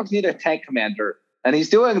 the Blackhawks need a tank commander. And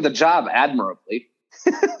he's doing the job admirably.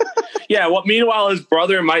 Yeah, well, meanwhile, his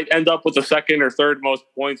brother might end up with the second or third most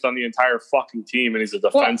points on the entire fucking team, and he's a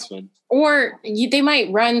defenseman. They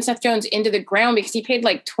might run Seth Jones into the ground because he played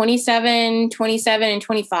like 27, and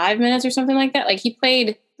 25 minutes or something like that. Like he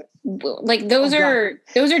played, like those are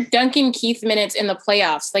Duncan Keith minutes in the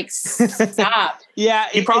playoffs. Like stop. Yeah,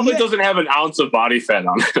 he probably doesn't have an ounce of body fat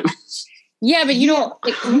on him. Yeah, but you don't.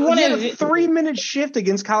 You want a 3-minute shift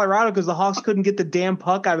against Colorado because the Hawks couldn't get the damn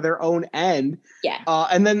puck out of their own end. Yeah,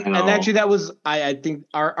 and actually that was I think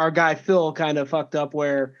our guy Phil kind of fucked up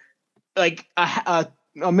where like a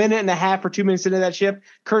minute and a half or 2 minutes into that shift,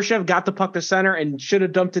 Khrushchev got the puck to center and should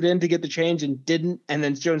have dumped it in to get the change and didn't, and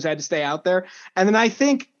then Jones had to stay out there. And then I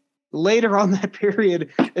think later on that period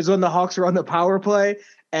is when the Hawks were on the power play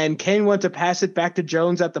and Kane went to pass it back to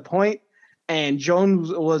Jones at the point. And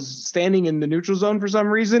Jones was standing in the neutral zone for some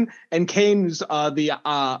reason, and Kane's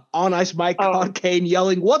on ice mic caught Kane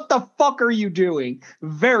yelling, "What the fuck are you doing?"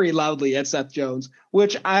 very loudly at Seth Jones,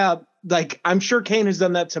 which I'm sure Kane has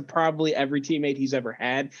done that to probably every teammate he's ever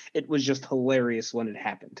had. It was just hilarious when it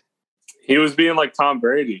happened. He was being like Tom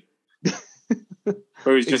Brady,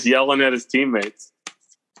 where he's just yelling at his teammates.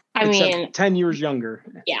 I mean, 10 years younger.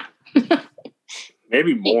 Yeah,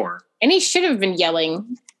 maybe more. And he should have been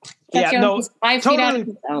yelling.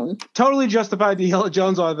 Totally justified to yell at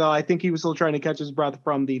Jones, although I think he was still trying to catch his breath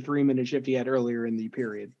from the 3-minute shift he had earlier in the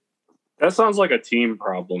period. That sounds like a team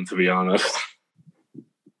problem, to be honest.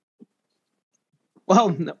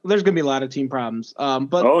 Well, no, there's going to be a lot of team problems.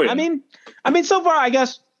 But I mean, so far, I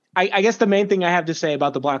guess the main thing I have to say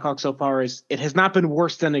about the Blackhawks so far is it has not been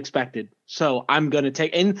worse than expected. So I'm going to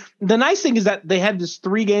take, and the nice thing is that they had this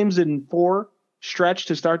 3 games in 4 stretch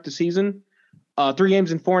to start the season. 3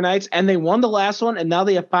 games in 4 nights, and they won the last one, and now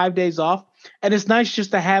they have 5 days off. And it's nice just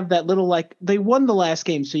to have that little, like, they won the last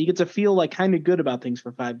game, so you get to feel like kind of good about things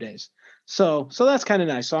for 5 days. So that's kind of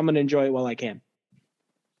nice. So I'm going to enjoy it while I can.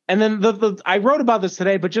 And then I wrote about this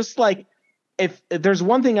today, but just like if there's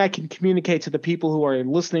one thing I can communicate to the people who are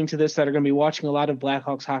listening to this that are going to be watching a lot of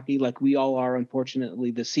Blackhawks hockey, like we all are, unfortunately,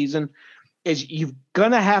 this season, is you're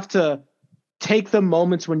going to have to take the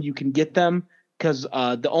moments when you can get them. Because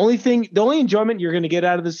the only enjoyment you're going to get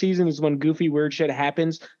out of the season is when goofy, weird shit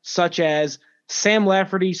happens, such as Sam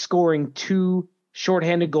Lafferty scoring 2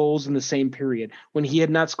 shorthanded goals in the same period when he had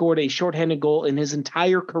not scored a shorthanded goal in his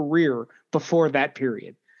entire career before that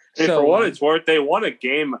period. And so, for what it's worth, they won a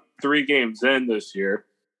game 3 games in this year.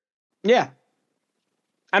 Yeah.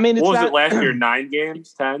 I mean, what was it last year? 9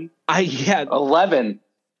 games? 10? 11.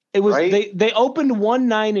 It was right? they opened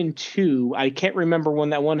 1-9-2. I can't remember when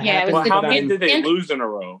that one happened. Well, how many did they lose in a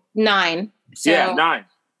row? 9. So, 9.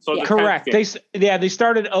 So correct. They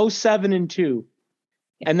started 0-7-2,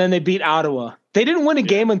 and then they beat Ottawa. They didn't win a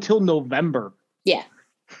game until November. Yeah.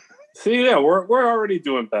 See, we're already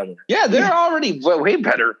doing better. Yeah, they're already way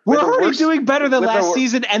better. We're already doing better than last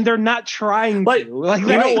season, and they're not trying to. You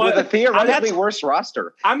know what? With a theoretically worse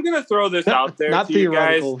roster. I'm going to throw this out there to you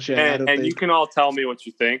guys, and you can all tell me what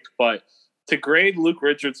you think. But to grade Luke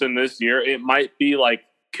Richardson this year, it might be like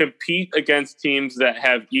compete against teams that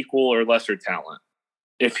have equal or lesser talent.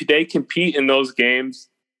 If they compete in those games,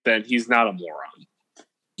 then he's not a moron.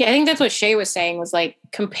 Yeah, I think that's what Shay was saying, was like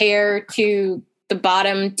compare to the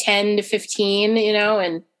bottom 10 to 15,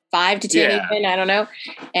 and 5 to 10 even, I don't know.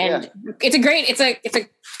 And it's a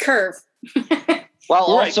curve. While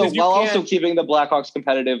also keeping the Blackhawks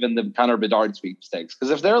competitive in the Connor Bedard sweepstakes.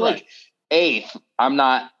 Because if they're like 8th, I'm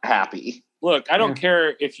not happy. Look, I don't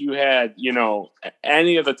care if you had,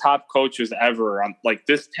 any of the top coaches ever. Like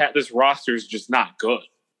this roster is just not good.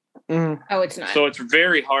 Mm. Oh, it's not. So it's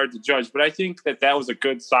very hard to judge. But I think that was a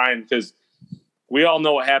good sign because we all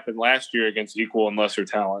know what happened last year against equal and lesser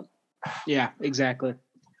talent. Yeah, exactly.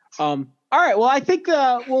 All right. Well, I think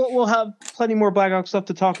we'll have plenty more Blackhawks stuff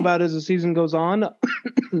to talk about as the season goes on.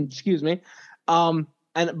 Excuse me.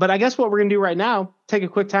 But I guess what we're going to do right now, take a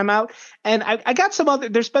quick time out. And I got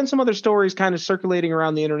there's been some other stories kind of circulating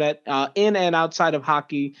around the internet in and outside of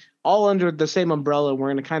hockey, all under the same umbrella. We're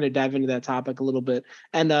going to kind of dive into that topic a little bit.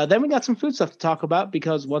 And then we got some food stuff to talk about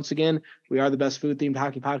because, once again, we are the best food-themed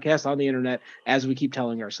hockey podcast on the internet, as we keep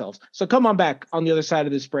telling ourselves. So come on back on the other side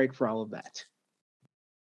of this break for all of that.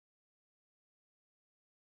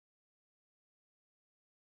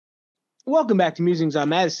 Welcome back to Musings on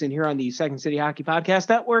Madison here on the Second City Hockey Podcast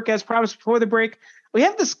Network. As promised before the break, we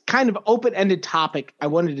have this kind of open-ended topic I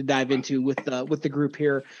wanted to dive into with the group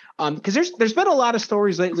here, because there's been a lot of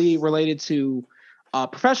stories lately related to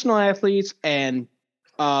professional athletes and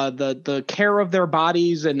the care of their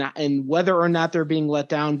bodies and whether or not they're being let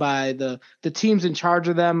down by the teams in charge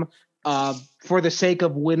of them for the sake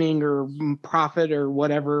of winning or profit or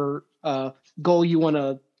whatever goal you want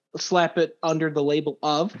to slap it under the label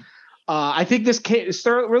of. I think this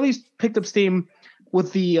really picked up steam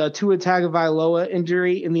with the Tua Tagovailoa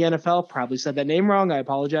injury in the NFL. Probably said that name wrong. I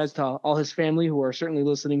apologize to all his family who are certainly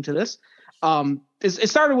listening to this. It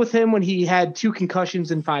started with him when he had 2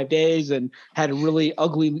 concussions in 5 days and had a really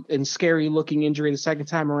ugly and scary looking injury the second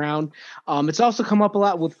time around. It's also come up a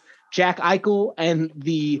lot with Jack Eichel and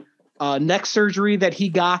the neck surgery that he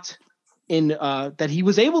got that he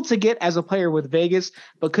was able to get as a player with Vegas,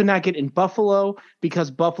 but could not get in Buffalo because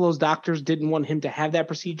Buffalo's doctors didn't want him to have that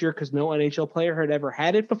procedure because no NHL player had ever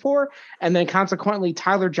had it before. And then consequently,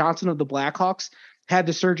 Tyler Johnson of the Blackhawks had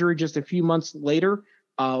the surgery just a few months later.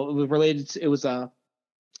 It was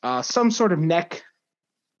some sort of neck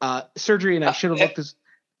surgery, and I should have looked this.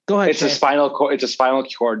 Go ahead. It's a spinal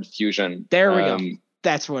cord fusion. There we go.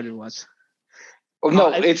 That's what it was.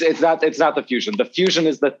 No, it's not the fusion. The fusion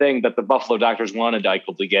is the thing that the Buffalo doctors wanted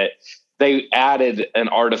Eichel to get. They added an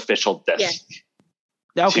artificial disc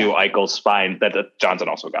to Eichel's spine that Johnson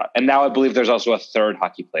also got. And now I believe there's also a third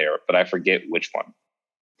hockey player, but I forget which one.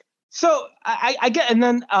 So I get, and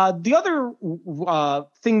then the other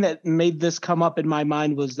thing that made this come up in my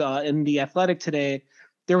mind was in The Athletic today,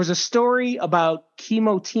 there was a story about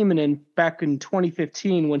Kimmo Timonen back in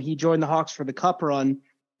 2015 when he joined the Hawks for the Cup run,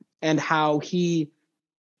 and how he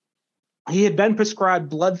had been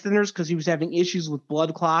prescribed blood thinners because he was having issues with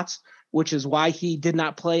blood clots, which is why he did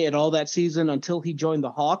not play at all that season until he joined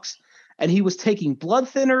the Hawks. And he was taking blood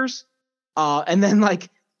thinners. And then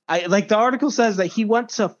the article says that he went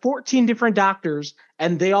to 14 different doctors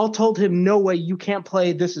and they all told him, no way, you can't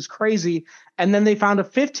play. This is crazy. And then they found a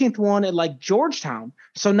 15th one at Georgetown.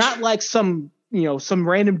 So not like some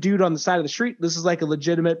random dude on the side of the street. This is like a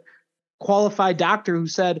legitimate qualified doctor who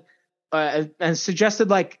said and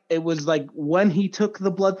suggested it was when he took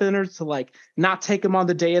the blood thinners to not take him on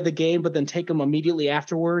the day of the game, but then take him immediately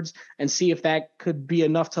afterwards and see if that could be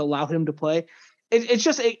enough to allow him to play.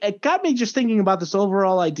 It got me just thinking about this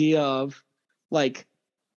overall idea of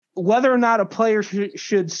whether or not a player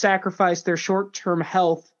should sacrifice their short-term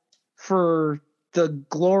health for the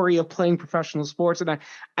glory of playing professional sports. And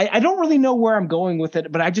I don't really know where I'm going with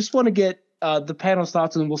it, but I just want to get the panel's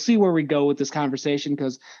thoughts, and we'll see where we go with this conversation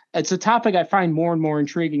because it's a topic I find more and more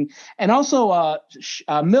intriguing. And also,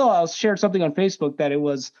 Milhouse shared something on Facebook that it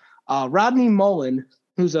was Rodney Mullen,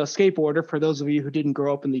 who's a skateboarder, for those of you who didn't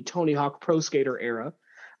grow up in the Tony Hawk Pro Skater era.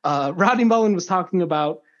 Rodney Mullen was talking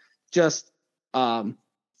about just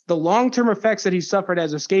the long-term effects that he suffered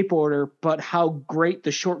as a skateboarder, but how great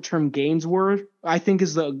the short-term gains were, I think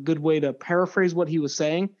is a good way to paraphrase what he was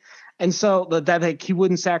saying. And so that like, he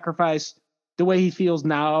wouldn't sacrifice the way he feels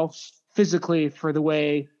now physically for the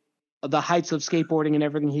way the heights of skateboarding and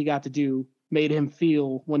everything he got to do made him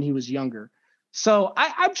feel when he was younger. So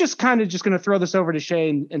I'm just kind of just going to throw this over to Shay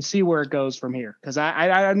and see where it goes from here. Because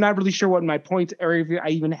I'm not really sure what my point, or if I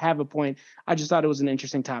even have a point. I just thought it was an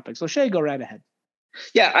interesting topic. So Shay, go right ahead.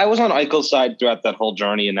 Yeah, I was on Eichel's side throughout that whole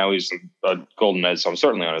journey, and now he's a Golden Edge, so I'm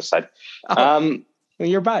certainly on his side. Well,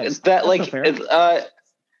 you're biased. That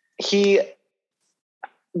he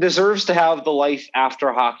deserves to have the life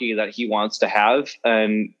after hockey that he wants to have,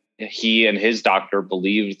 and he and his doctor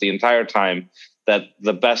believed the entire time that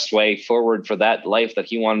the best way forward for that life that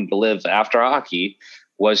he wanted to live after hockey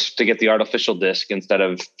was to get the artificial disc instead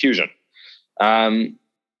of fusion.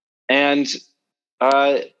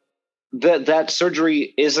 That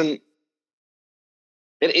surgery isn't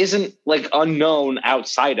like unknown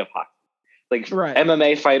outside of hockey. Like right.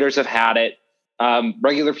 MMA fighters have had it.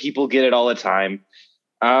 Regular people get it all the time.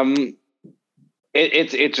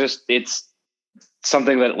 It's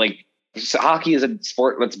something that like hockey is a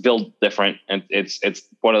sport that's built different, and it's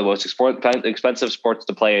one of the most expensive sports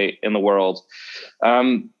to play in the world.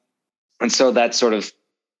 And so that sort of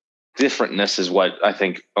differentness is what I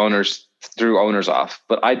think owners threw owners off.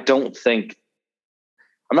 But I'm not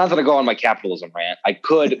going to go on my capitalism rant. I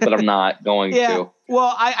could, but I'm not going to.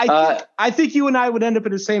 Well, I think you and I would end up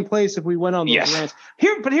in the same place if we went on those rants.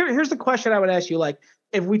 Here's the question I would ask you. Like,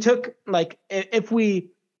 if we took, like, and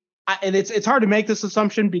it's hard to make this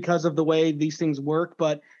assumption because of the way these things work,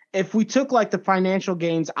 but if we took like the financial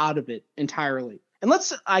gains out of it entirely, and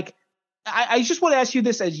let's like, I just want to ask you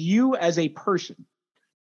this as you as a person,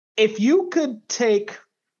 if you could take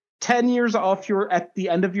 10 years off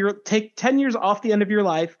take 10 years off the end of your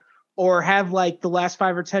life, or have like the last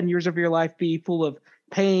 5 or 10 years of your life be full of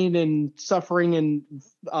pain and suffering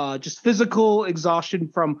and just physical exhaustion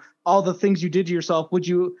from all the things you did to yourself, would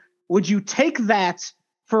you take that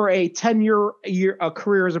for a 10-year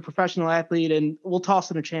career as a professional athlete, and we'll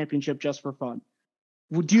toss in a championship just for fun?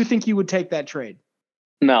 Do you think you would take that trade?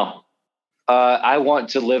 No. I want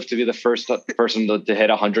to live to be the first person to hit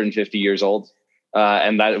 150 years old.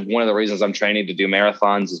 And that one of the reasons I'm training to do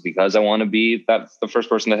marathons is because I want to be the first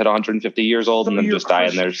person to hit 150 years old and then just die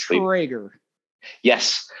in their sleep. Traeger.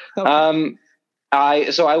 Yes. Okay. I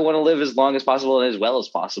want to live as long as possible and as well as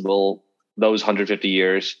possible those 150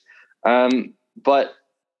 years. But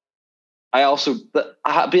I also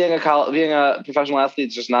being a professional athlete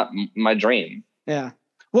is just not my dream. Yeah.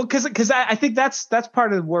 Well, because I think that's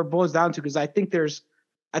part of where it boils down to, because I think there's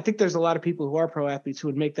a lot of people who are pro athletes who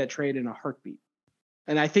would make that trade in a heartbeat.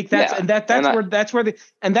 And I think that's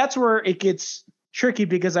where it gets tricky,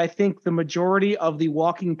 because I think the majority of the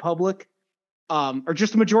walking public, or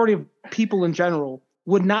just the majority of people in general,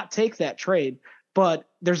 would not take that trade. But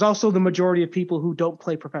there's also the majority of people who don't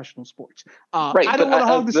play professional sports. Right, I don't want to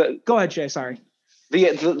hold this. Go ahead, Jay. Sorry.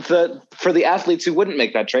 For the athletes who wouldn't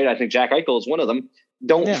make that trade, I think Jack Eichel is one of them.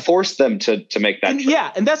 Don't force them to make that trade.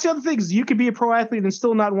 Yeah, and that's the other thing, is you could be a pro athlete and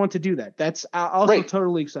still not want to do that. That's also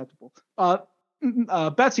totally acceptable.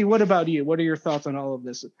 Betsy, what about you? What are your thoughts on all of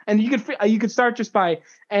this? And you could start just by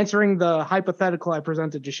answering the hypothetical I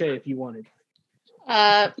presented to Shay if you wanted.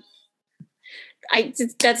 That's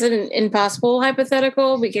an impossible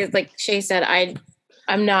hypothetical, because like Shay said,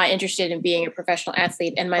 I'm not interested in being a professional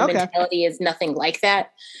athlete, and my mentality is nothing like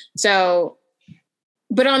that. So,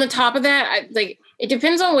 but on the top of that, it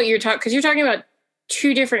depends on what you're talking, because you're talking about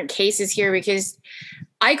two different cases here, because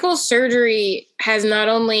Eichel's surgery has not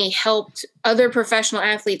only helped other professional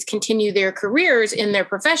athletes continue their careers in their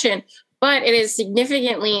profession, but it is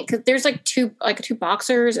significantly, because there's two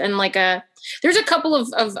boxers and there's a couple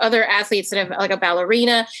of other athletes that have, like a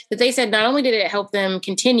ballerina, that they said not only did it help them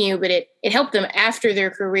continue, but it helped them after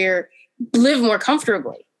their career live more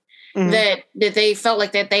comfortably. Mm-hmm. That they felt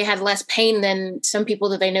like that they had less pain than some people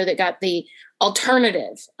that they know that got the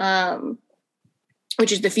alternative,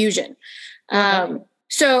 which is the fusion. But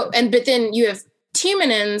then you have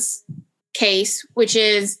Timonen's case, which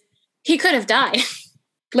is he could have died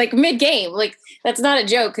like mid-game. Like, that's not a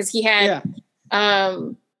joke, because he had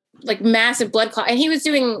like massive blood clot, and he was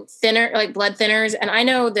doing blood thinners. And I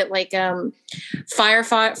know that like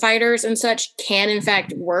firefighters and such can in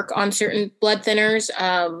fact work on certain blood thinners,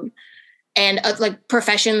 and like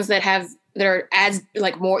professions that are as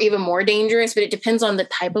like even more dangerous, but it depends on the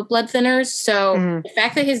type of blood thinners. So the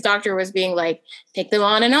fact that his doctor was being like, take them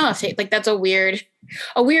on and off, like that's a weird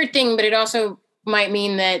thing, but it also might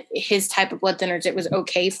mean that his type of blood thinners it was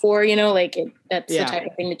okay for, that's the type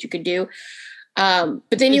of thing that you could do.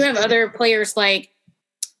 But then you have other players like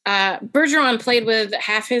Bergeron played with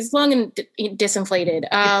half his lung and disinflated.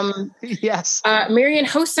 Yes. Marian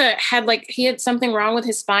Hossa he had something wrong with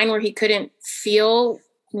his spine where he couldn't feel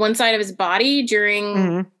one side of his body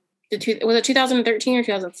during was it 2013 or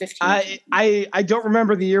 2015? I don't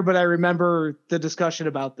remember the year, but I remember the discussion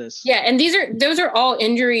about this. Yeah, and those are all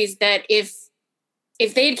injuries that if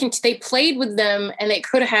they played with them, and they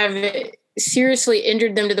could have seriously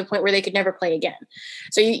injured them to the point where they could never play again.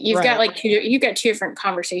 So you've got you've got two different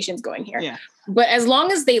conversations going here. Yeah. But as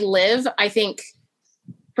long as they live, I think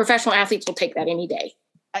professional athletes will take that any day.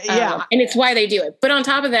 And it's why they do it. But on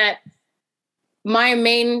top of that, my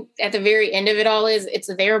main at the very end of it all is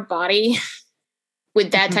it's their body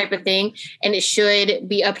with that type of thing, and it should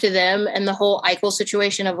be up to them. And the whole Eichel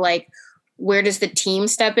situation of like, where does the team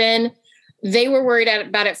step in? They were worried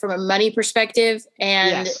about it from a money perspective,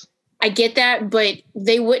 and I get that, but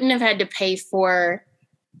they wouldn't have had to pay for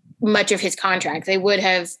much of his contract. They would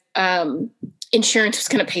have insurance was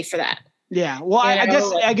going to pay for that. Yeah, well,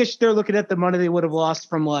 I guess they're looking at the money they would have lost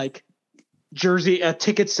from like jersey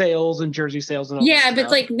ticket sales and jersey sales and all that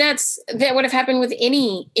but like that would have happened with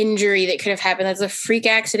any injury that could have happened. That's a freak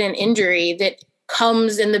accident injury that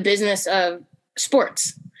comes in the business of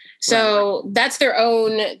sports. So that's their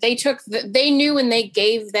own. They knew when they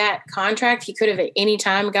gave that contract, he could have at any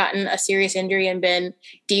time gotten a serious injury and been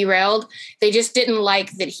derailed. They just didn't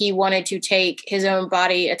like that he wanted to take his own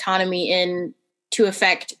body autonomy into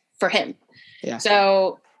effect for him. Yeah.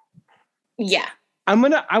 So, yeah. I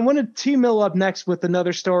want to tee Mill up next with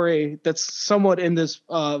another story that's somewhat in this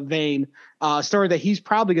vein, a story that he's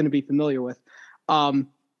probably going to be familiar with.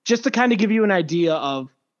 Just to kind of give you an idea of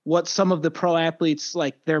what some of the pro athletes,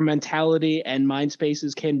 like their mentality and mind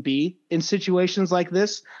spaces can be in situations like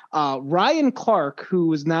this. Ryan Clark,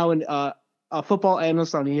 who is now a football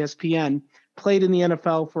analyst on ESPN, played in the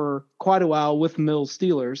NFL for quite a while with Mill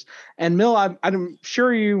Steelers. And Mill, I'm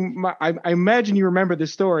sure I imagine you remember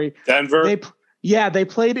this story. Denver. They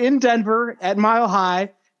played in Denver at Mile High,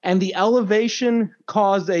 and the elevation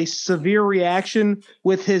caused a severe reaction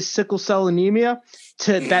with his sickle cell anemia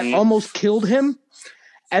that almost killed him.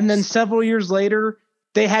 And then several years later,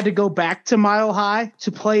 they had to go back to Mile High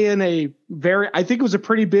to play in I think it was a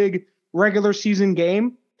pretty big regular season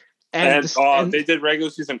game. And they did regular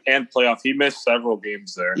season and playoff. He missed several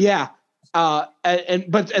games there. Yeah. But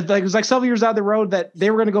it was like several years down the road that they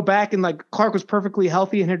were going to go back, and like Clark was perfectly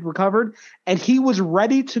healthy and had recovered, and he was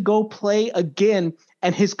ready to go play again.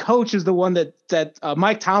 And his coach is the one that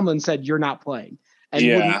Mike Tomlin said, "You're not playing."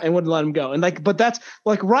 And wouldn't let him go. And but that's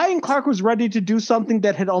like Ryan Clark was ready to do something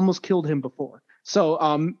that had almost killed him before. So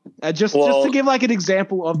just to give like an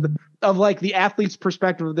example of like the athlete's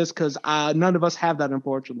perspective of this, because none of us have that,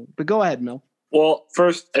 unfortunately. But go ahead, Mill. Well,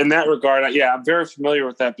 first, in that regard, I'm very familiar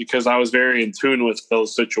with that because I was very in tune with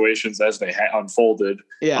those situations as they unfolded.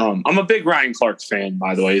 Yeah, I'm a big Ryan Clark fan,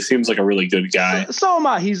 by the way. He seems like a really good guy. So am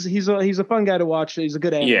I. He's a fun guy to watch. He's a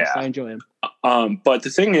good analyst. I enjoy him. But the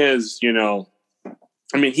thing is,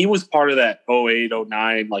 he was part of that 08,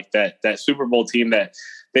 09, like that Super Bowl team that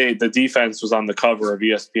the defense was on the cover of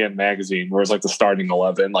ESPN magazine, where it was like the starting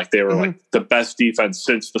 11. Like they were like the best defense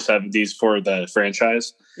since the 70s for the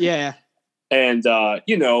franchise. Yeah. And,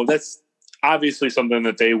 that's obviously something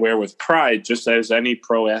that they wear with pride, just as any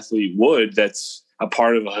pro athlete would. That's a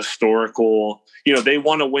part of a historical, they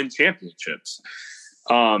want to win championships.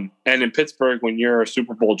 And in Pittsburgh, when you're a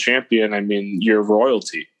Super Bowl champion, you're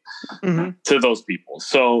royalty to those people.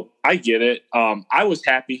 So I get it. I was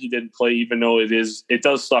happy he didn't play, even though it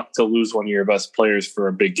does suck to lose one of your best players for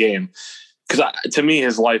a big game. Because to me,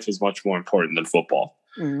 his life is much more important than football.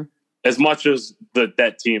 As much as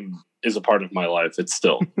that team is a part of my life, it's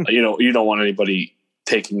still, you don't want anybody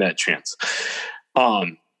taking that chance.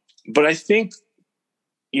 But I think,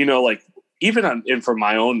 even from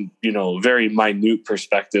my own, very minute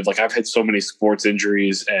perspective, like I've had so many sports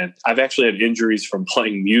injuries, and I've actually had injuries from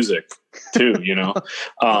playing music too,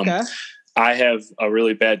 Okay. I have a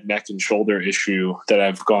really bad neck and shoulder issue that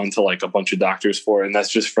I've gone to like a bunch of doctors for. And that's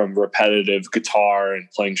just from repetitive guitar and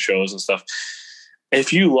playing shows and stuff.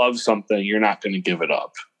 If you love something, you're not going to give it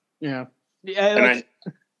up. Yeah.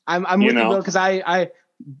 I'm with you, because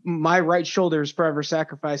my right shoulder is forever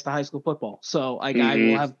sacrificed to high school football. So like I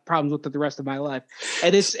will have problems with it the rest of my life.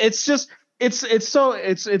 And it's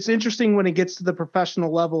interesting when it gets to the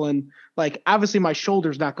professional level, and like obviously my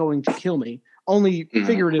shoulder's not going to kill me, only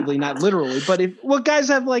figuratively, not literally. But guys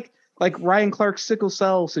have like Ryan Clark's sickle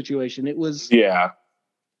cell situation. It was yeah.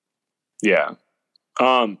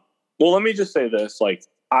 Well, let me just say this: like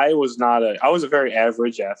I was a very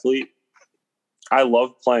average athlete. I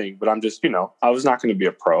love playing, but I'm just, I was not going to be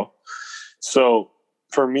a pro. So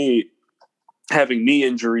for me, having knee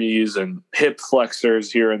injuries and hip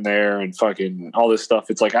flexors here and there and fucking all this stuff,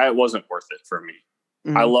 it's like it wasn't worth it for me.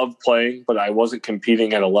 Mm-hmm. I loved playing, but I wasn't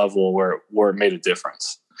competing at a level where it made a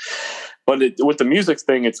difference. But with the music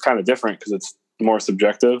thing, it's kind of different because it's more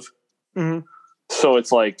subjective. Mm-hmm. So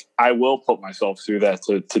it's like I will put myself through that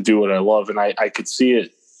to do what I love. And I could see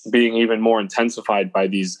it being even more intensified by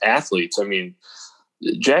these athletes. I mean,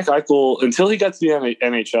 Jack Eichel, until he got to the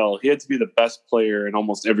NHL, he had to be the best player in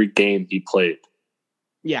almost every game he played.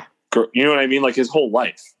 Yeah. You know what I mean? Like his whole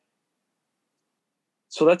life.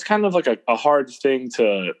 So that's kind of like a hard thing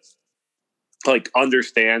to like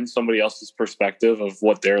understand somebody else's perspective of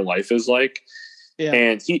what their life is like. Yeah.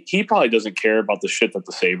 And he probably doesn't care about the shit that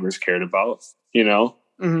the Sabres cared about,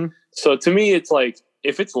 Mm-hmm. So to me, it's like,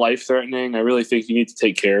 if it's life-threatening, I really think you need to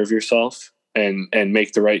take care of yourself and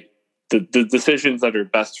make the decisions that are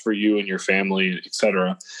best for you and your family,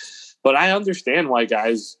 etc. But I understand why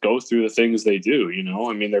guys go through the things they do.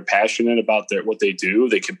 I mean, they're passionate about what they do.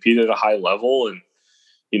 They compete at a high level, and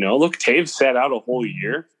look, Taves sat out a whole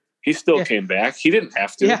year. He still came back. He didn't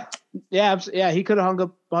have to. Yeah. He could have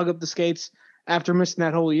hung up the skates after missing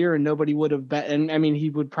that whole year, and nobody would have bet. And I mean, he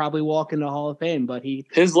would probably walk into Hall of Fame, but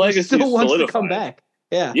his legacy still wants to come back.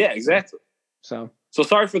 Yeah, exactly. So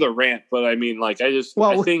sorry for the rant, but I mean, like, I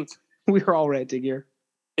think we were all ranting here.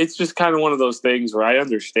 It's just kind of one of those things where I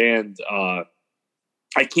understand. I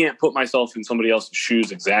can't put myself in somebody else's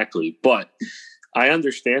shoes exactly, but I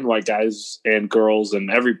understand why guys and girls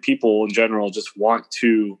and people in general just want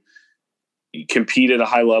to compete at a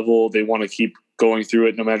high level. They want to keep going through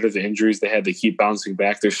it, no matter the injuries they had. They keep bouncing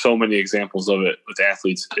back. There's so many examples of it with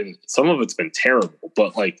athletes, and some of it's been terrible,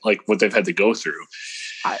 but like what they've had to go through.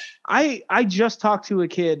 I just talked to a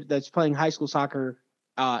kid that's playing high school soccer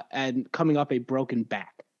and coming up a broken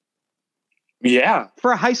back. Yeah,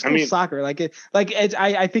 for a high school soccer,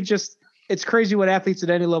 I think just it's crazy what athletes at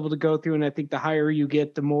any level to go through, and I think the higher you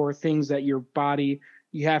get, the more things that your body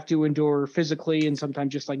you have to endure physically, and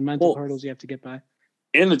sometimes just like mental hurdles you have to get by.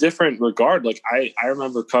 In a different regard, like I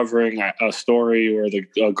remember covering a story where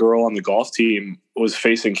a girl on the golf team was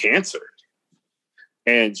facing cancer.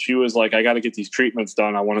 And she was like, I got to get these treatments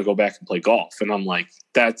done. I want to go back and play golf. And I'm like,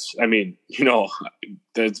 that's very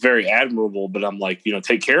admirable, but I'm like,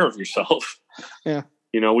 take care of yourself. Yeah.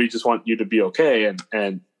 We just want you to be okay.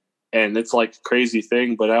 And it's like a crazy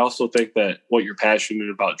thing, but I also think that what you're passionate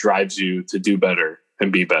about drives you to do better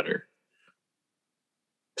and be better.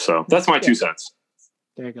 So that's my 2 cents.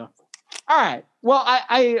 There you go. All right. Well,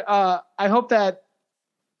 I hope that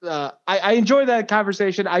I enjoyed that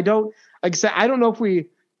conversation. I don't know if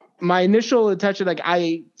my initial intention, like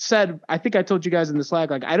I said, I think I told you guys in the Slack,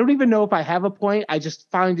 like, I don't even know if I have a point. I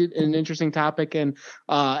just find it an interesting topic. And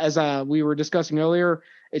as we were discussing earlier,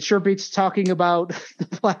 it sure beats talking about the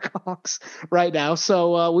Blackhawks right now.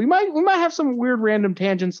 So we might have some weird random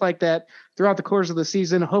tangents like that throughout the course of the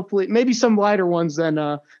season. Hopefully, maybe some lighter ones than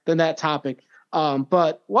that topic.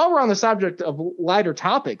 But while we're on the subject of lighter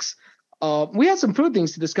topics, we had some food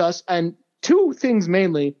things to discuss, and 2 things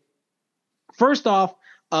mainly. First off,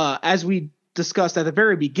 as we discussed at the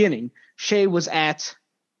very beginning, Shay was at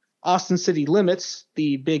Austin City Limits,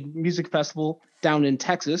 the big music festival down in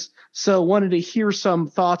Texas. So wanted to hear some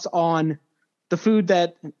thoughts on the food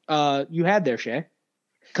that you had there, Shay.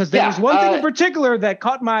 Because there was one thing in particular that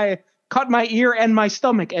caught my ear and my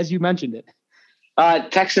stomach as you mentioned it.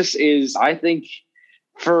 Texas is, I think,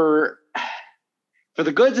 for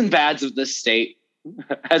the goods and bads of this state,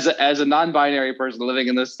 as a non-binary person living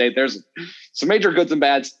in this state, there's some major goods and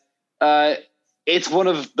bads. It's one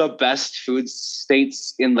of the best food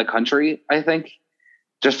states in the country, I think,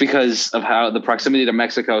 just because of how the proximity to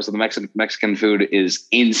Mexico. So the Mexican food is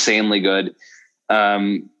insanely good.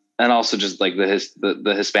 And also just like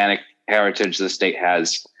the Hispanic heritage the state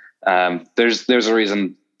has. There's a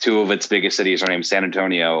reason 2 of its biggest cities are named San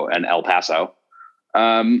Antonio and El Paso.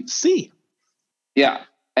 Yeah.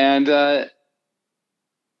 And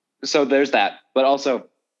so there's that, but also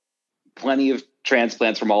plenty of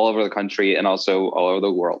transplants from all over the country and also all over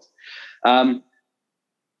the world.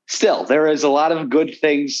 Still, there is a lot of good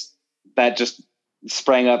things that just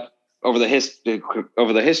sprang up over the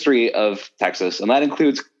history of Texas, and that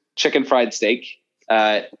includes chicken fried steak.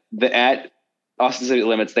 At Austin City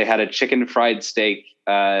Limits, they had a chicken fried steak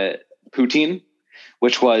poutine,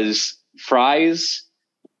 which was fries,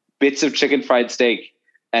 bits of chicken fried steak,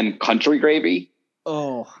 and country gravy.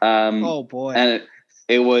 Oh boy! And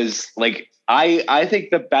it was like I think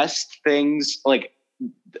the best things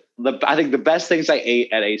the best things I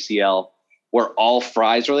ate at ACL were all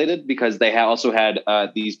fries related, because they also had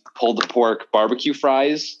these pulled pork barbecue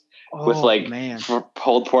fries with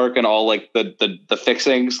pulled pork and all like the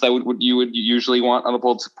fixings that you would usually want on a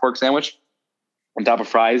pulled pork sandwich on top of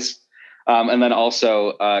fries. And then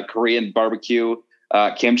also Korean barbecue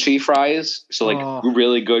kimchi fries. So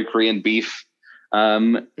really good Korean beef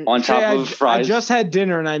on top of fries. I just had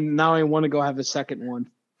dinner and now I want to go have a second one.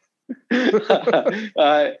 And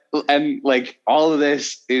like all of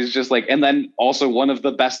this is just like, and then also one of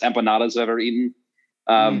the best empanadas I've ever eaten.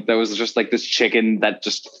 There was just like this chicken that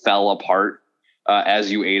just fell apart as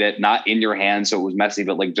you ate it, not in your hand, so it was messy,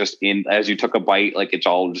 but like just as you took a bite, like it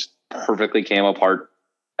all just perfectly came apart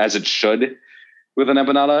as it should with an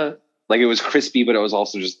empanada. Like it was crispy, but it was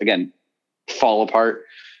also just, again, fall apart.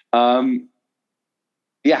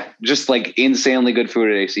 Yeah, just like insanely good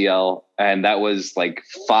food at ACL. And that was like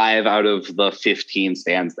 5 out of the 15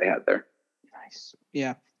 stands they had there. Nice.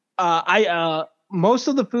 Yeah. Most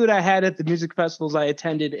of the food I had at the music festivals I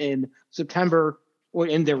attended in September,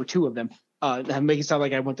 and there were 2 of them, that make it sound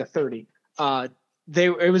like I went to 30.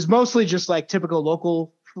 It was mostly just like typical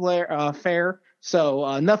local fare.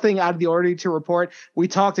 So nothing out of the ordinary to report. We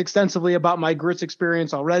talked extensively about my grits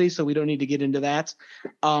experience already, so we don't need to get into that.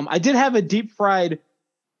 I did have a deep fried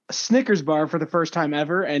Snickers bar for the first time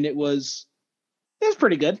ever, and it was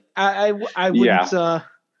pretty good. I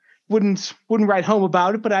wouldn't write home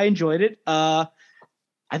about it, but I enjoyed it. I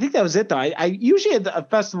think that was it though. I usually at a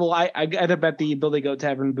festival I end up at the Billy Goat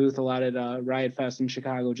Tavern booth a lot at Riot Fest in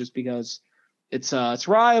Chicago, just because it's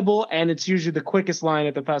reliable and it's usually the quickest line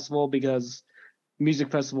at the festival, because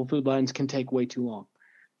music festival food lines can take way too long.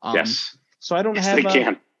 Yes. So I don't have. They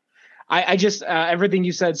can. I just everything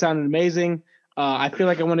you said sounded amazing. I feel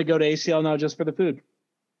like I want to go to ACL now just for the food.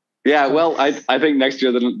 Yeah, well, I think next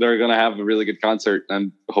year they're going to have a really good concert,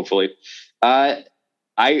 and hopefully, I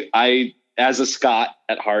as a Scot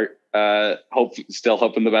at heart, still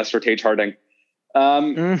hoping the best for Tage Harding.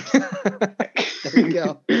 There you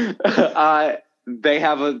go. They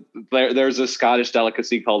have there's a Scottish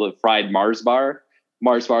delicacy called a fried Mars bar.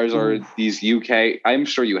 Mars bars are these UK. I'm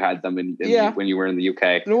sure you had them when you were in the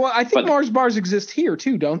UK. Well, I think Mars bars exist here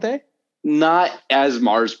too, don't they? Not as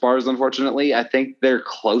Mars bars, unfortunately. I think they're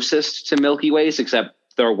closest to Milky Ways, except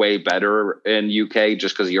they're way better in UK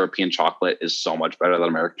just because European chocolate is so much better than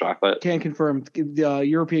American chocolate. Can confirm. The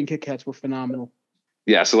European Kit Kats were phenomenal.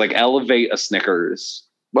 Yeah, so like elevate a Snickers.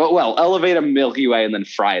 Well, elevate a Milky Way and then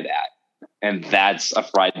fry that. And that's a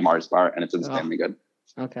fried Mars bar, and it's insanely good.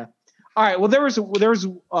 Okay. All right. Well, there was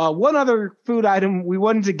one other food item we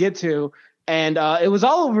wanted to get to, and it was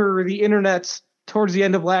all over the internet towards the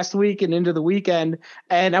end of last week and into the weekend,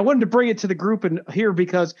 and I wanted to bring it to the group and here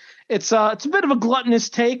because it's a bit of a gluttonous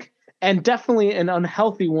take and definitely an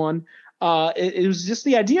unhealthy one. It was just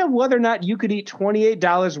the idea of whether or not you could eat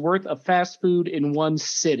 $28 worth of fast food in one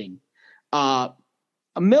sitting.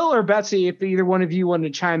 Mill or Betsy, if either one of you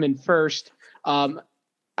wanted to chime in first.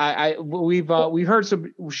 We've heard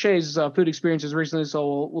some Shay's food experiences recently,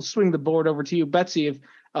 so we'll swing the board over to you, Betsy. If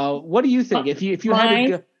what do you think? If you had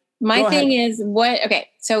to my thing is okay.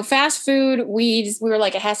 So fast food, we were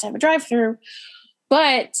like, it has to have a drive-through,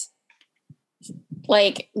 but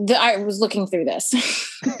like I was looking through this.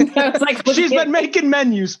 I was like, she's been making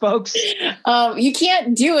menus, folks. You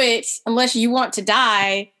can't do it unless you want to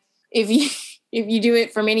die. If you do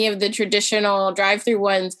it from any of the traditional drive-through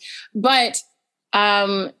ones, but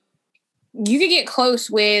you could get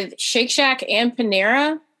close with Shake Shack and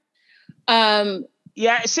Panera.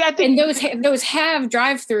 Yeah, see, I think those have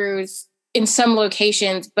drive-throughs in some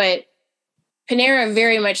locations, but Panera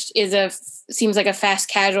very much seems like a fast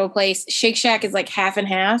casual place. Shake Shack is like half and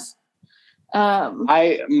half.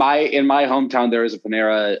 In my hometown there is a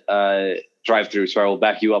Panera drive-through, so I will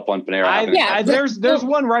back you up on Panera. There's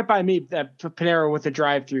one right by me, that Panera with a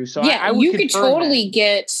drive-through. So yeah, I would you could totally that.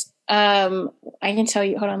 Get. I can tell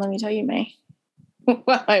you. Hold on, let me tell you, May.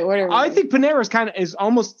 I think Panera is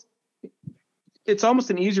almost. It's almost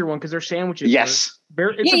an easier one because their sandwiches. Yes.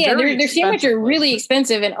 Their sandwiches are really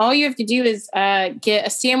expensive, and all you have to do is get a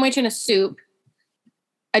sandwich and a soup,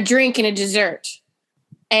 a drink, and a dessert.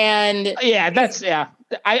 And I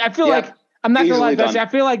feel like I'm not gonna lie, Betsy. I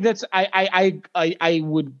feel like that's I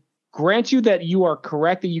would grant you that you are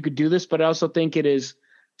correct that you could do this, but I also think it is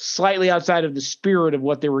slightly outside of the spirit of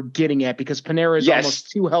what they were getting at because Panera is almost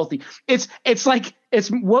too healthy. It's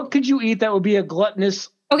what could you eat that would be a gluttonous,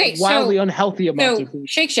 wildly unhealthy amount of food?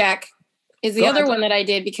 Shake Shack is the other one that I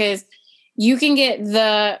did because you can get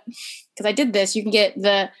because I did this, you can get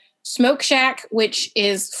the Smoke Shack, which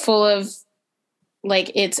is full of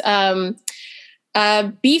it's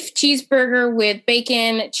beef cheeseburger with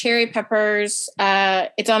bacon, cherry peppers.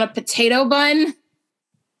 It's on a potato bun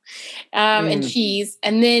and cheese.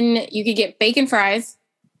 And then you could get bacon fries.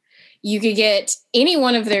 You could get any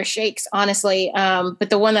one of their shakes, honestly. But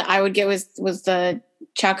the one that I would get was the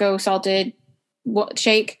Choco salted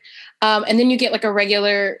shake. And then you get like a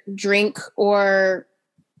regular drink or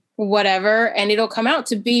whatever, and it'll come out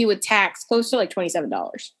to be with tax close to like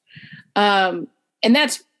 $27. And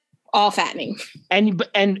that's all fattening. And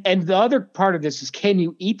the other part of this is, can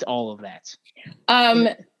you eat all of that?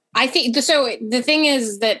 I think so. The thing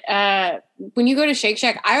is that when you go to Shake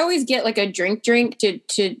Shack, I always get like a drink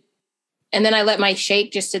to, and then I let my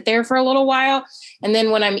shake just sit there for a little while. And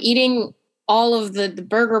then when I'm eating all of the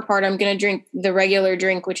burger part, I'm going to drink the regular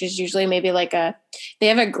drink, which is usually maybe they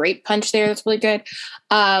have a grape punch there. That's really good.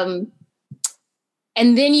 And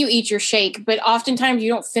then you eat your shake, but oftentimes you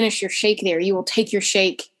don't finish your shake there. You will take your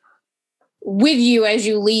shake with you as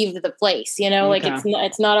you leave the place,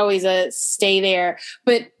 it's not always a stay there,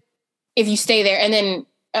 but if you stay there and then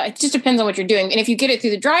it just depends on what you're doing. And if you get it through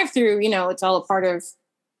the drive-through, it's all a part of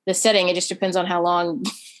the setting. It just depends on how long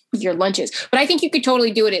your lunch is, but I think you could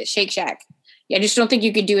totally do it at Shake Shack. I just don't think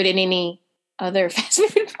you could do it in any other fast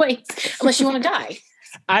food place unless you want to die.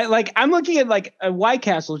 I'm looking at like a White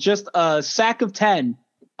Castle, just a sack of 10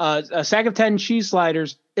 cheese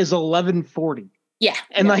sliders is $11.40. Yeah.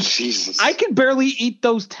 And Jesus. I can barely eat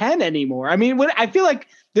those 10 anymore. I mean, I feel like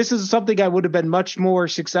this is something I would have been much more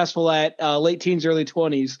successful at late teens, early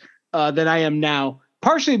 20s than I am now.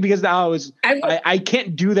 Partially because now I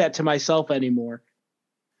can't do that to myself anymore.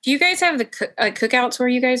 Do you guys have the cookouts where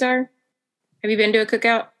you guys are? Have you been to a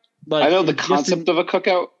cookout? I know the concept of a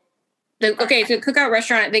cookout. So cookout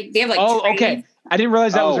restaurant, they have trays. Okay. I didn't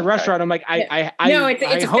realize that was a restaurant. I'm like, I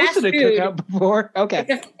hosted a cookout before.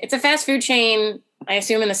 Okay. It's a fast food chain, I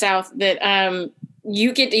assume in the South, that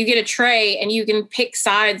you get a tray and you can pick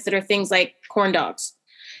sides that are things like corn dogs.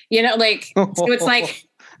 So it's like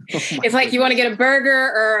it's like you want to get a burger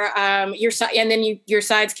or your side, and then your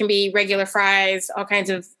sides can be regular fries, all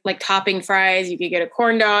kinds of like topping fries. You could get a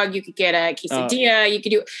corn dog, you could get a quesadilla, you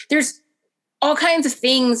could do. There's all kinds of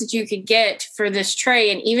things that you could get for this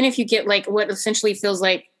tray, and even if you get like what essentially feels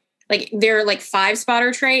like their like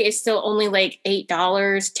 5-spotter tray is still only like $8,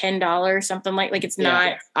 $10, something like it's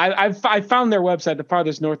not. I found their website. The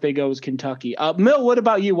farthest north they go is Kentucky. Mill, what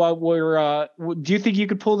about you? While we're, do you think you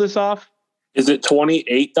could pull this off? Is it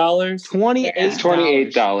 $28?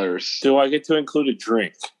 $28. Do I get to include a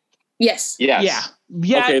drink? Yes. Yeah. Okay,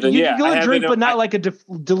 then you can go a drink, but not like a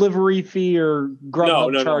delivery fee or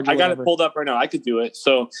Grubhub charge. I got it pulled up right now. I could do it.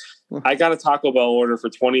 So I got a Taco Bell order for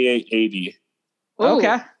 $28.80.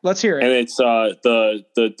 Okay, let's hear it. And it's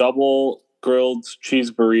the double grilled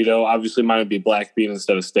cheese burrito. Obviously, mine would be black bean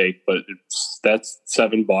instead of steak, but that's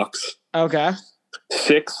 $7. Okay.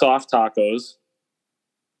 6 soft tacos.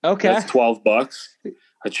 Okay. That's $12.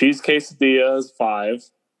 A cheese quesadilla is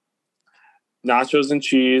 $5. Nachos and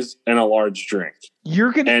cheese and a large drink.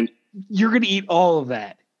 You're gonna eat all of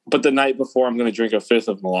that. But the night before, I'm gonna drink a 5th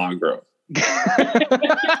of Milagro.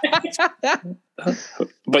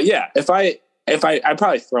 But yeah, if I'd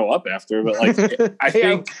probably throw up after, but like I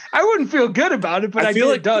think I wouldn't feel good about it, but I feel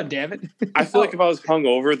like done. Damn it! I feel like if I was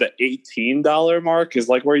hungover, the $18 mark is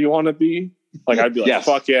like where you want to be. Like I'd be like,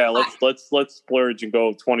 fuck yeah, let's splurge and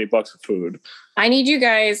go $20 of food. I need you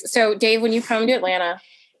guys. So Dave, when you come to Atlanta,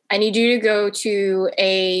 I need you to go to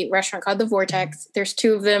a restaurant called The Vortex. There's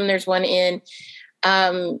 2 of them. There's one in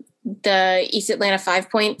the East Atlanta 5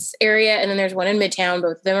 Points area, and then there's one in Midtown.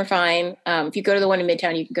 Both of them are fine. If you go to the one in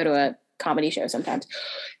Midtown, you can go to a comedy show sometimes.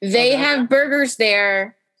 They have burgers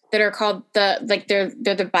there that are called they're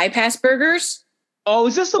the bypass burgers. Oh,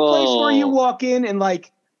 is this the place where you walk in and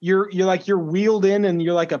like you're wheeled in and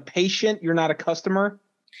you're like a patient, you're not a customer?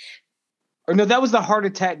 Or no, that was the Heart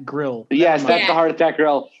Attack Grill. Yes, that's the Heart Attack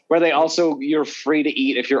Grill, where you're free to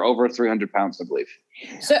eat if you're over 300 pounds, I believe.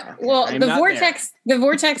 So, the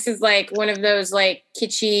Vortex is like one of those like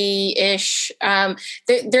kitschy-ish.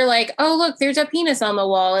 They're like, oh look, there's a penis on the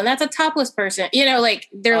wall, and that's a topless person. They're like,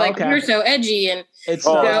 you're so edgy, and it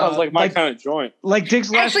sounds like my kind of joint, like Dick's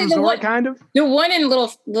Last Resort, kind of. The one in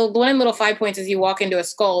Little 5 Points is you walk into a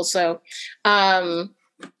skull, so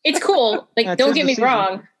it's cool. Like, don't get me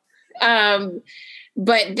wrong.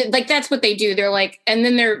 But like that's what they do. They're like, and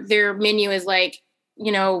then their menu is like,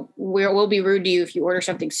 we'll be rude to you if you order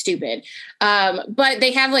something stupid. But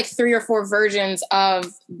they have like 3 or 4 versions of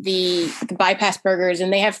the bypass burgers,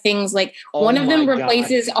 and they have things like one of them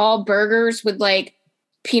replaces all burgers with like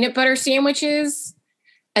peanut butter sandwiches.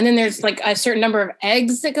 And then there's like a certain number of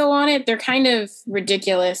eggs that go on it. They're kind of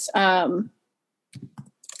ridiculous.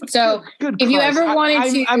 So good if you ever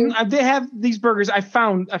wanted to, they have these burgers. I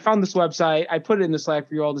found this website. I put it in the Slack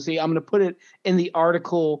for you all to see. I'm going to put it in the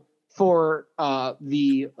article for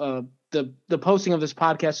the posting of this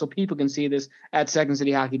podcast so people can see this at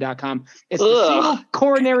secondcityhockey.com. It's the single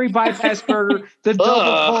coronary bypass burger, the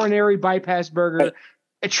double coronary bypass burger.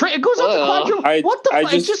 It goes up the quadruple. What the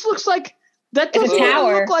fuck? It just looks like that doesn't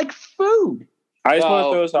even look like food. I just want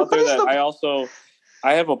to throw this out there that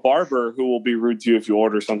I have a barber who will be rude to you if you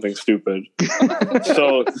order something stupid.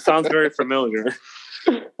 So it sounds very familiar.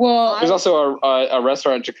 Well, there's also a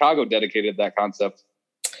restaurant in Chicago dedicated to that concept.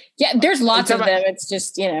 Yeah, there's lots of them. It's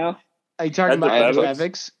just, Are you talking about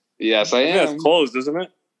Evix? Yes, I am. Yeah, it's closed, isn't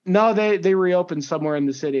it? No, they reopened somewhere in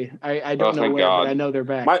the city. I don't know where, but I know they're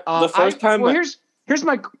back. The first time. Here's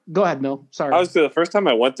my. Go ahead, Mill. Sorry. The first time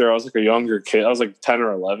I went there, I was like a younger kid. I was like 10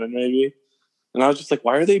 or 11, maybe. And I was just like,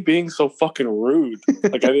 why are they being so fucking rude?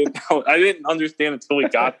 Like I didn't understand until we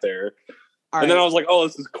got there. Then I was like, oh,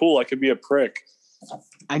 this is cool. I could be a prick.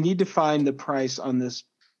 I need to find the price on this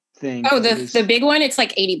thing. Oh, the big one, it's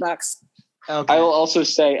like $80. Okay. I will also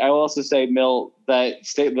say, Mill, that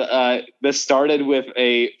this started with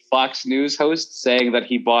a Fox News host saying that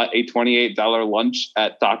he bought a $28 lunch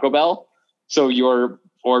at Taco Bell. So your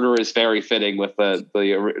order is very fitting with the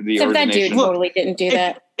Except that dude totally didn't do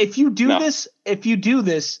that. If you do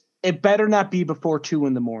this, it better not be before 2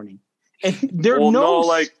 a.m. If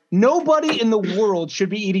nobody in the world should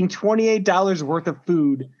be eating $28 worth of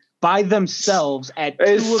food by themselves at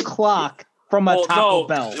 2 o'clock from a Taco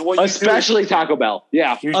Bell. Especially Taco Bell.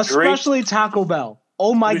 Yeah. Especially Taco Bell.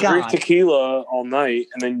 Oh my God. You drink tequila all night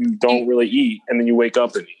and then you don't really eat and then you wake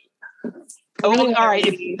up and eat. Oh, all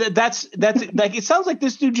right. That's like it sounds like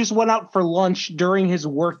this dude just went out for lunch during his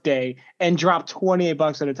workday and dropped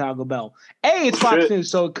 $28 at a Taco Bell. It's Fox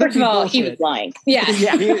News, so it could be bullshit. He was lying. Yeah,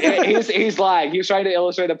 he's lying. He's trying to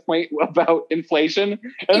illustrate a point about inflation,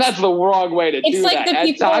 and that's the wrong way to do that.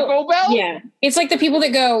 At Taco Bell, yeah, it's like the people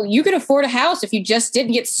that go, "You could afford a house if you just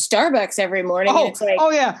didn't get Starbucks every morning." Oh, it's like,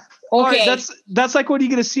 yeah. Okay, right, that's like when you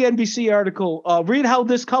get a CNBC article. Read how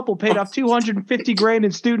this couple paid off $250,000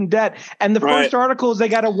 in student debt, and the first article is they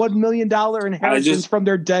got a $1 million inheritance from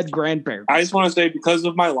their dead grandparents. I just want to say, because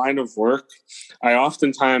of my line of work, I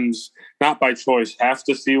oftentimes, not by choice, have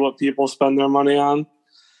to see what people spend their money on.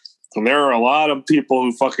 And there are a lot of people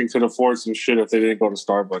who fucking could afford some shit if they didn't go to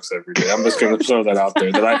Starbucks every day. I'm just going to throw that out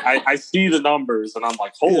there. That I see the numbers and I'm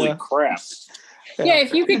like, holy crap. Yeah,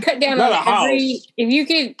 if you could cut down on if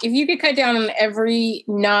you could cut down on every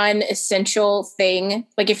non-essential thing,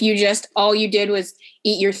 like if you just all you did was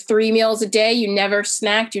eat your 3 meals a day, you never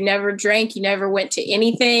snacked, you never drank, you never went to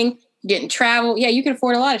anything, you didn't travel. Yeah, you could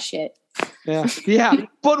afford a lot of shit. Yeah.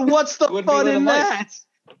 But what's the fun in that?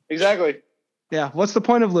 Exactly. Yeah, what's the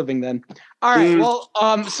point of living then? All right. Well,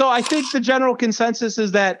 so I think the general consensus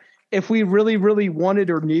is that if we really, really wanted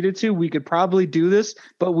or needed to, we could probably do this,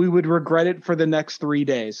 but we would regret it for the next 3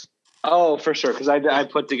 days. Oh, for sure. Because I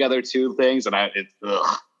put together 2 things and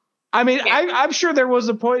I'm sure there was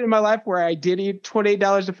a point in my life where I did eat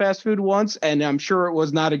 $28 of fast food once, and I'm sure it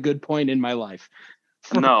was not a good point in my life.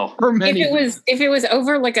 For many. If it was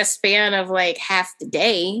over like a span of like half the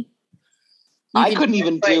day. I couldn't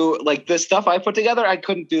even do like this stuff I put together. I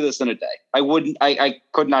couldn't do this in a day. I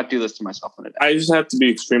could not do this to myself in a day. I just have to be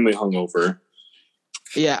extremely hungover.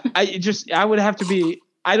 Yeah. I would have to be,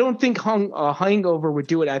 I don't think hungover would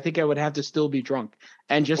do it. I think I would have to still be drunk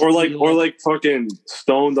and just, or like fucking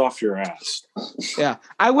stoned off your ass. Yeah.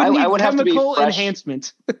 I would need chemical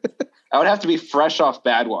enhancement. I would have to be fresh off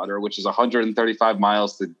Badwater, which is 135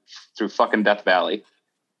 miles through fucking Death Valley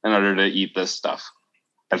in order to eat this stuff.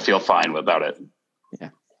 I feel fine without it.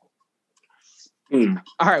 Yeah.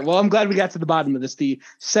 All right. Well, I'm glad we got to the bottom of this. The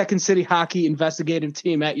Second City Hockey investigative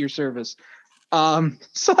team at your service.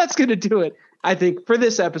 So that's going to do it, I think, for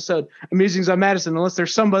this episode of Musings on Madison, unless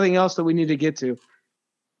there's something else that we need to get to.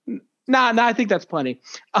 Nah, I think that's plenty.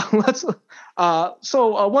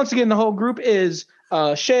 So once again, the whole group is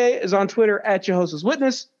Shay is on Twitter at Jehoshaphat's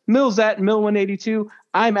Witness. Mill's at Mill182.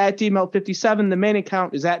 I'm at DMelt57. The main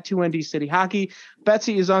account is at 2ND City Hockey.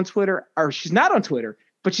 Betsy is on Twitter, or she's not on Twitter,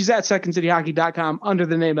 but she's at secondcityhockey.com under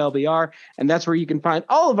the name LBR. And that's where you can find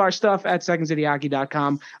all of our stuff at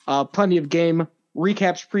secondcityhockey.com. Plenty of game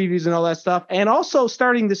recaps, previews, and all that stuff. And also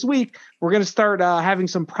starting this week, we're going to start having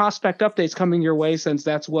some prospect updates coming your way, since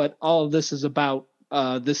that's what all of this is about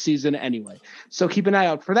this season anyway. So keep an eye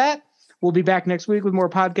out for that. We'll be back next week with more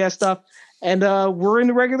podcast stuff. And we're in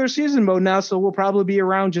the regular season mode now, so we'll probably be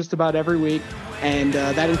around just about every week. And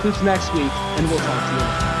that includes next week. And we'll talk to you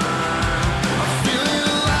later.